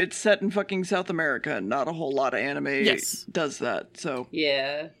 also it's set in fucking South America. Not a whole lot of anime does that. So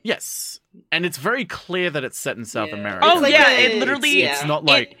yeah, yes, and it's very clear that it's set in South America. Oh yeah, it literally. It's not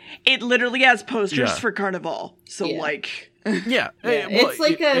like it literally has posters for Carnival. So like. It's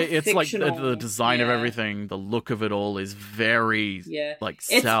like it's like the design of everything, the look of it all is very like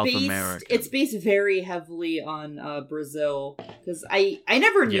South American. It's based very heavily on Brazil, because I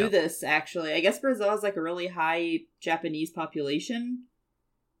never knew this, actually. I guess Brazil has, like, a really high Japanese population.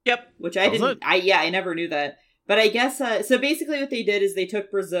 Yep. Which I didn't. I never knew that. But I guess so basically what they did is they took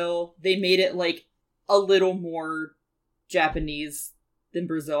Brazil, they made it, like, a little more Japanese than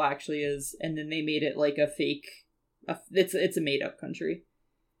Brazil actually is, and then they made it like a fake. It's a made up country.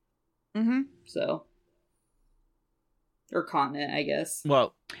 Mm-hmm. So Or continent, I guess.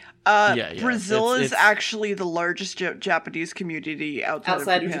 Well, Brazil It's is actually the largest Japanese community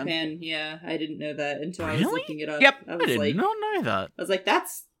outside of Japan. Yeah, I didn't know that until I was Really? looking it up. Yep. I I was did like, not know that. I was like,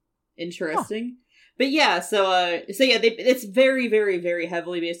 that's interesting. But yeah, so yeah, it's very, very, very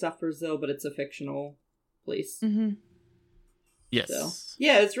heavily based off Brazil, but it's a fictional place. Mm-hmm. Yes. So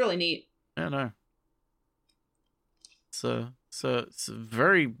yeah, it's really neat. I know. So it's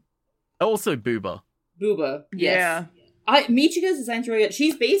very also Booba. Booba. Yeah. Yes. Michiko's design's really good.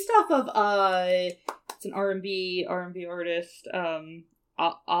 She's based off of it's an R&B artist.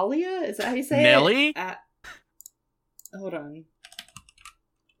 Alia? Is that how you say Nelly? it? Hold on.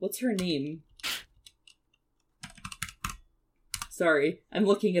 What's her name? Sorry, I'm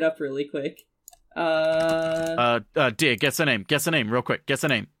looking it up really quick. Dear, guess her name. Guess her name, real quick. Guess her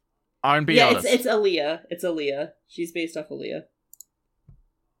name. R&B yeah, artist. it's Aaliyah. It's Aaliyah. She's based off Aaliyah.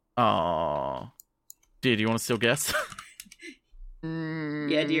 Aww. Dear, do you want to still guess?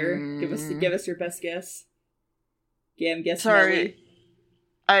 Yeah, dear. Give us your best guess. Yeah, I'm guessing. Sorry.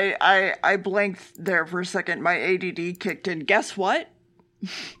 I blanked there for a second. My ADD kicked in. Guess what?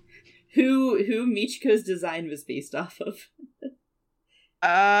 Who Michiko's design was based off of? It's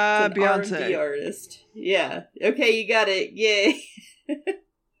an Beyonce. R&B artist. Yeah. Okay, you got it. Yay.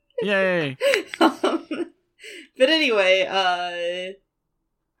 Yay. But anyway,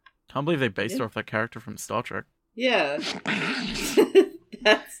 Can't believe they based her off that character from Star Trek. yeah.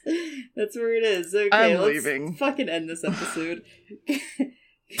 That's where it is. Okay, I'm let's leaving. fucking end this episode.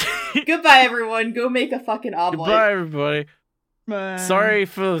 Goodbye, everyone. Go make a fucking omelet. Goodbye, everybody. Sorry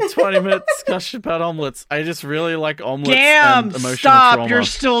for the 20-minute discussion about omelets. I just really like omelets Damn, and emotional stop. trauma. You're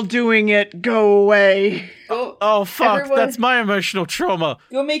still doing it. Go away. Oh, fuck. Everyone- That's my emotional trauma.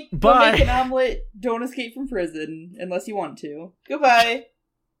 Go make Bye. an omelet. Don't escape from prison unless you want to. Goodbye.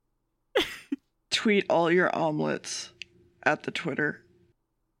 Tweet all your omelets at the Twitter.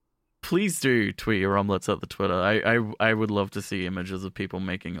 Please do tweet your omelets at the Twitter. I would love to see images of people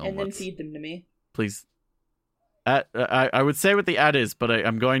making omelets. And then feed them to me. Please. I would say what the ad is, but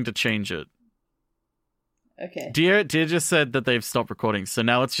I'm going to change it. Okay. Dear just said that they've stopped recording, so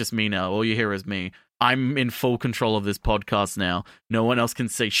now it's just me now. All you hear is me. I'm in full control of this podcast now. No one else can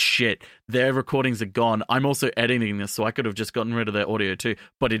say shit. Their recordings are gone. I'm also editing this, so I could have just gotten rid of their audio too,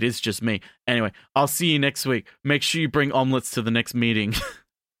 but it is just me. Anyway, I'll see you next week. Make sure you bring omelets to the next meeting.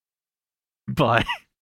 Bye.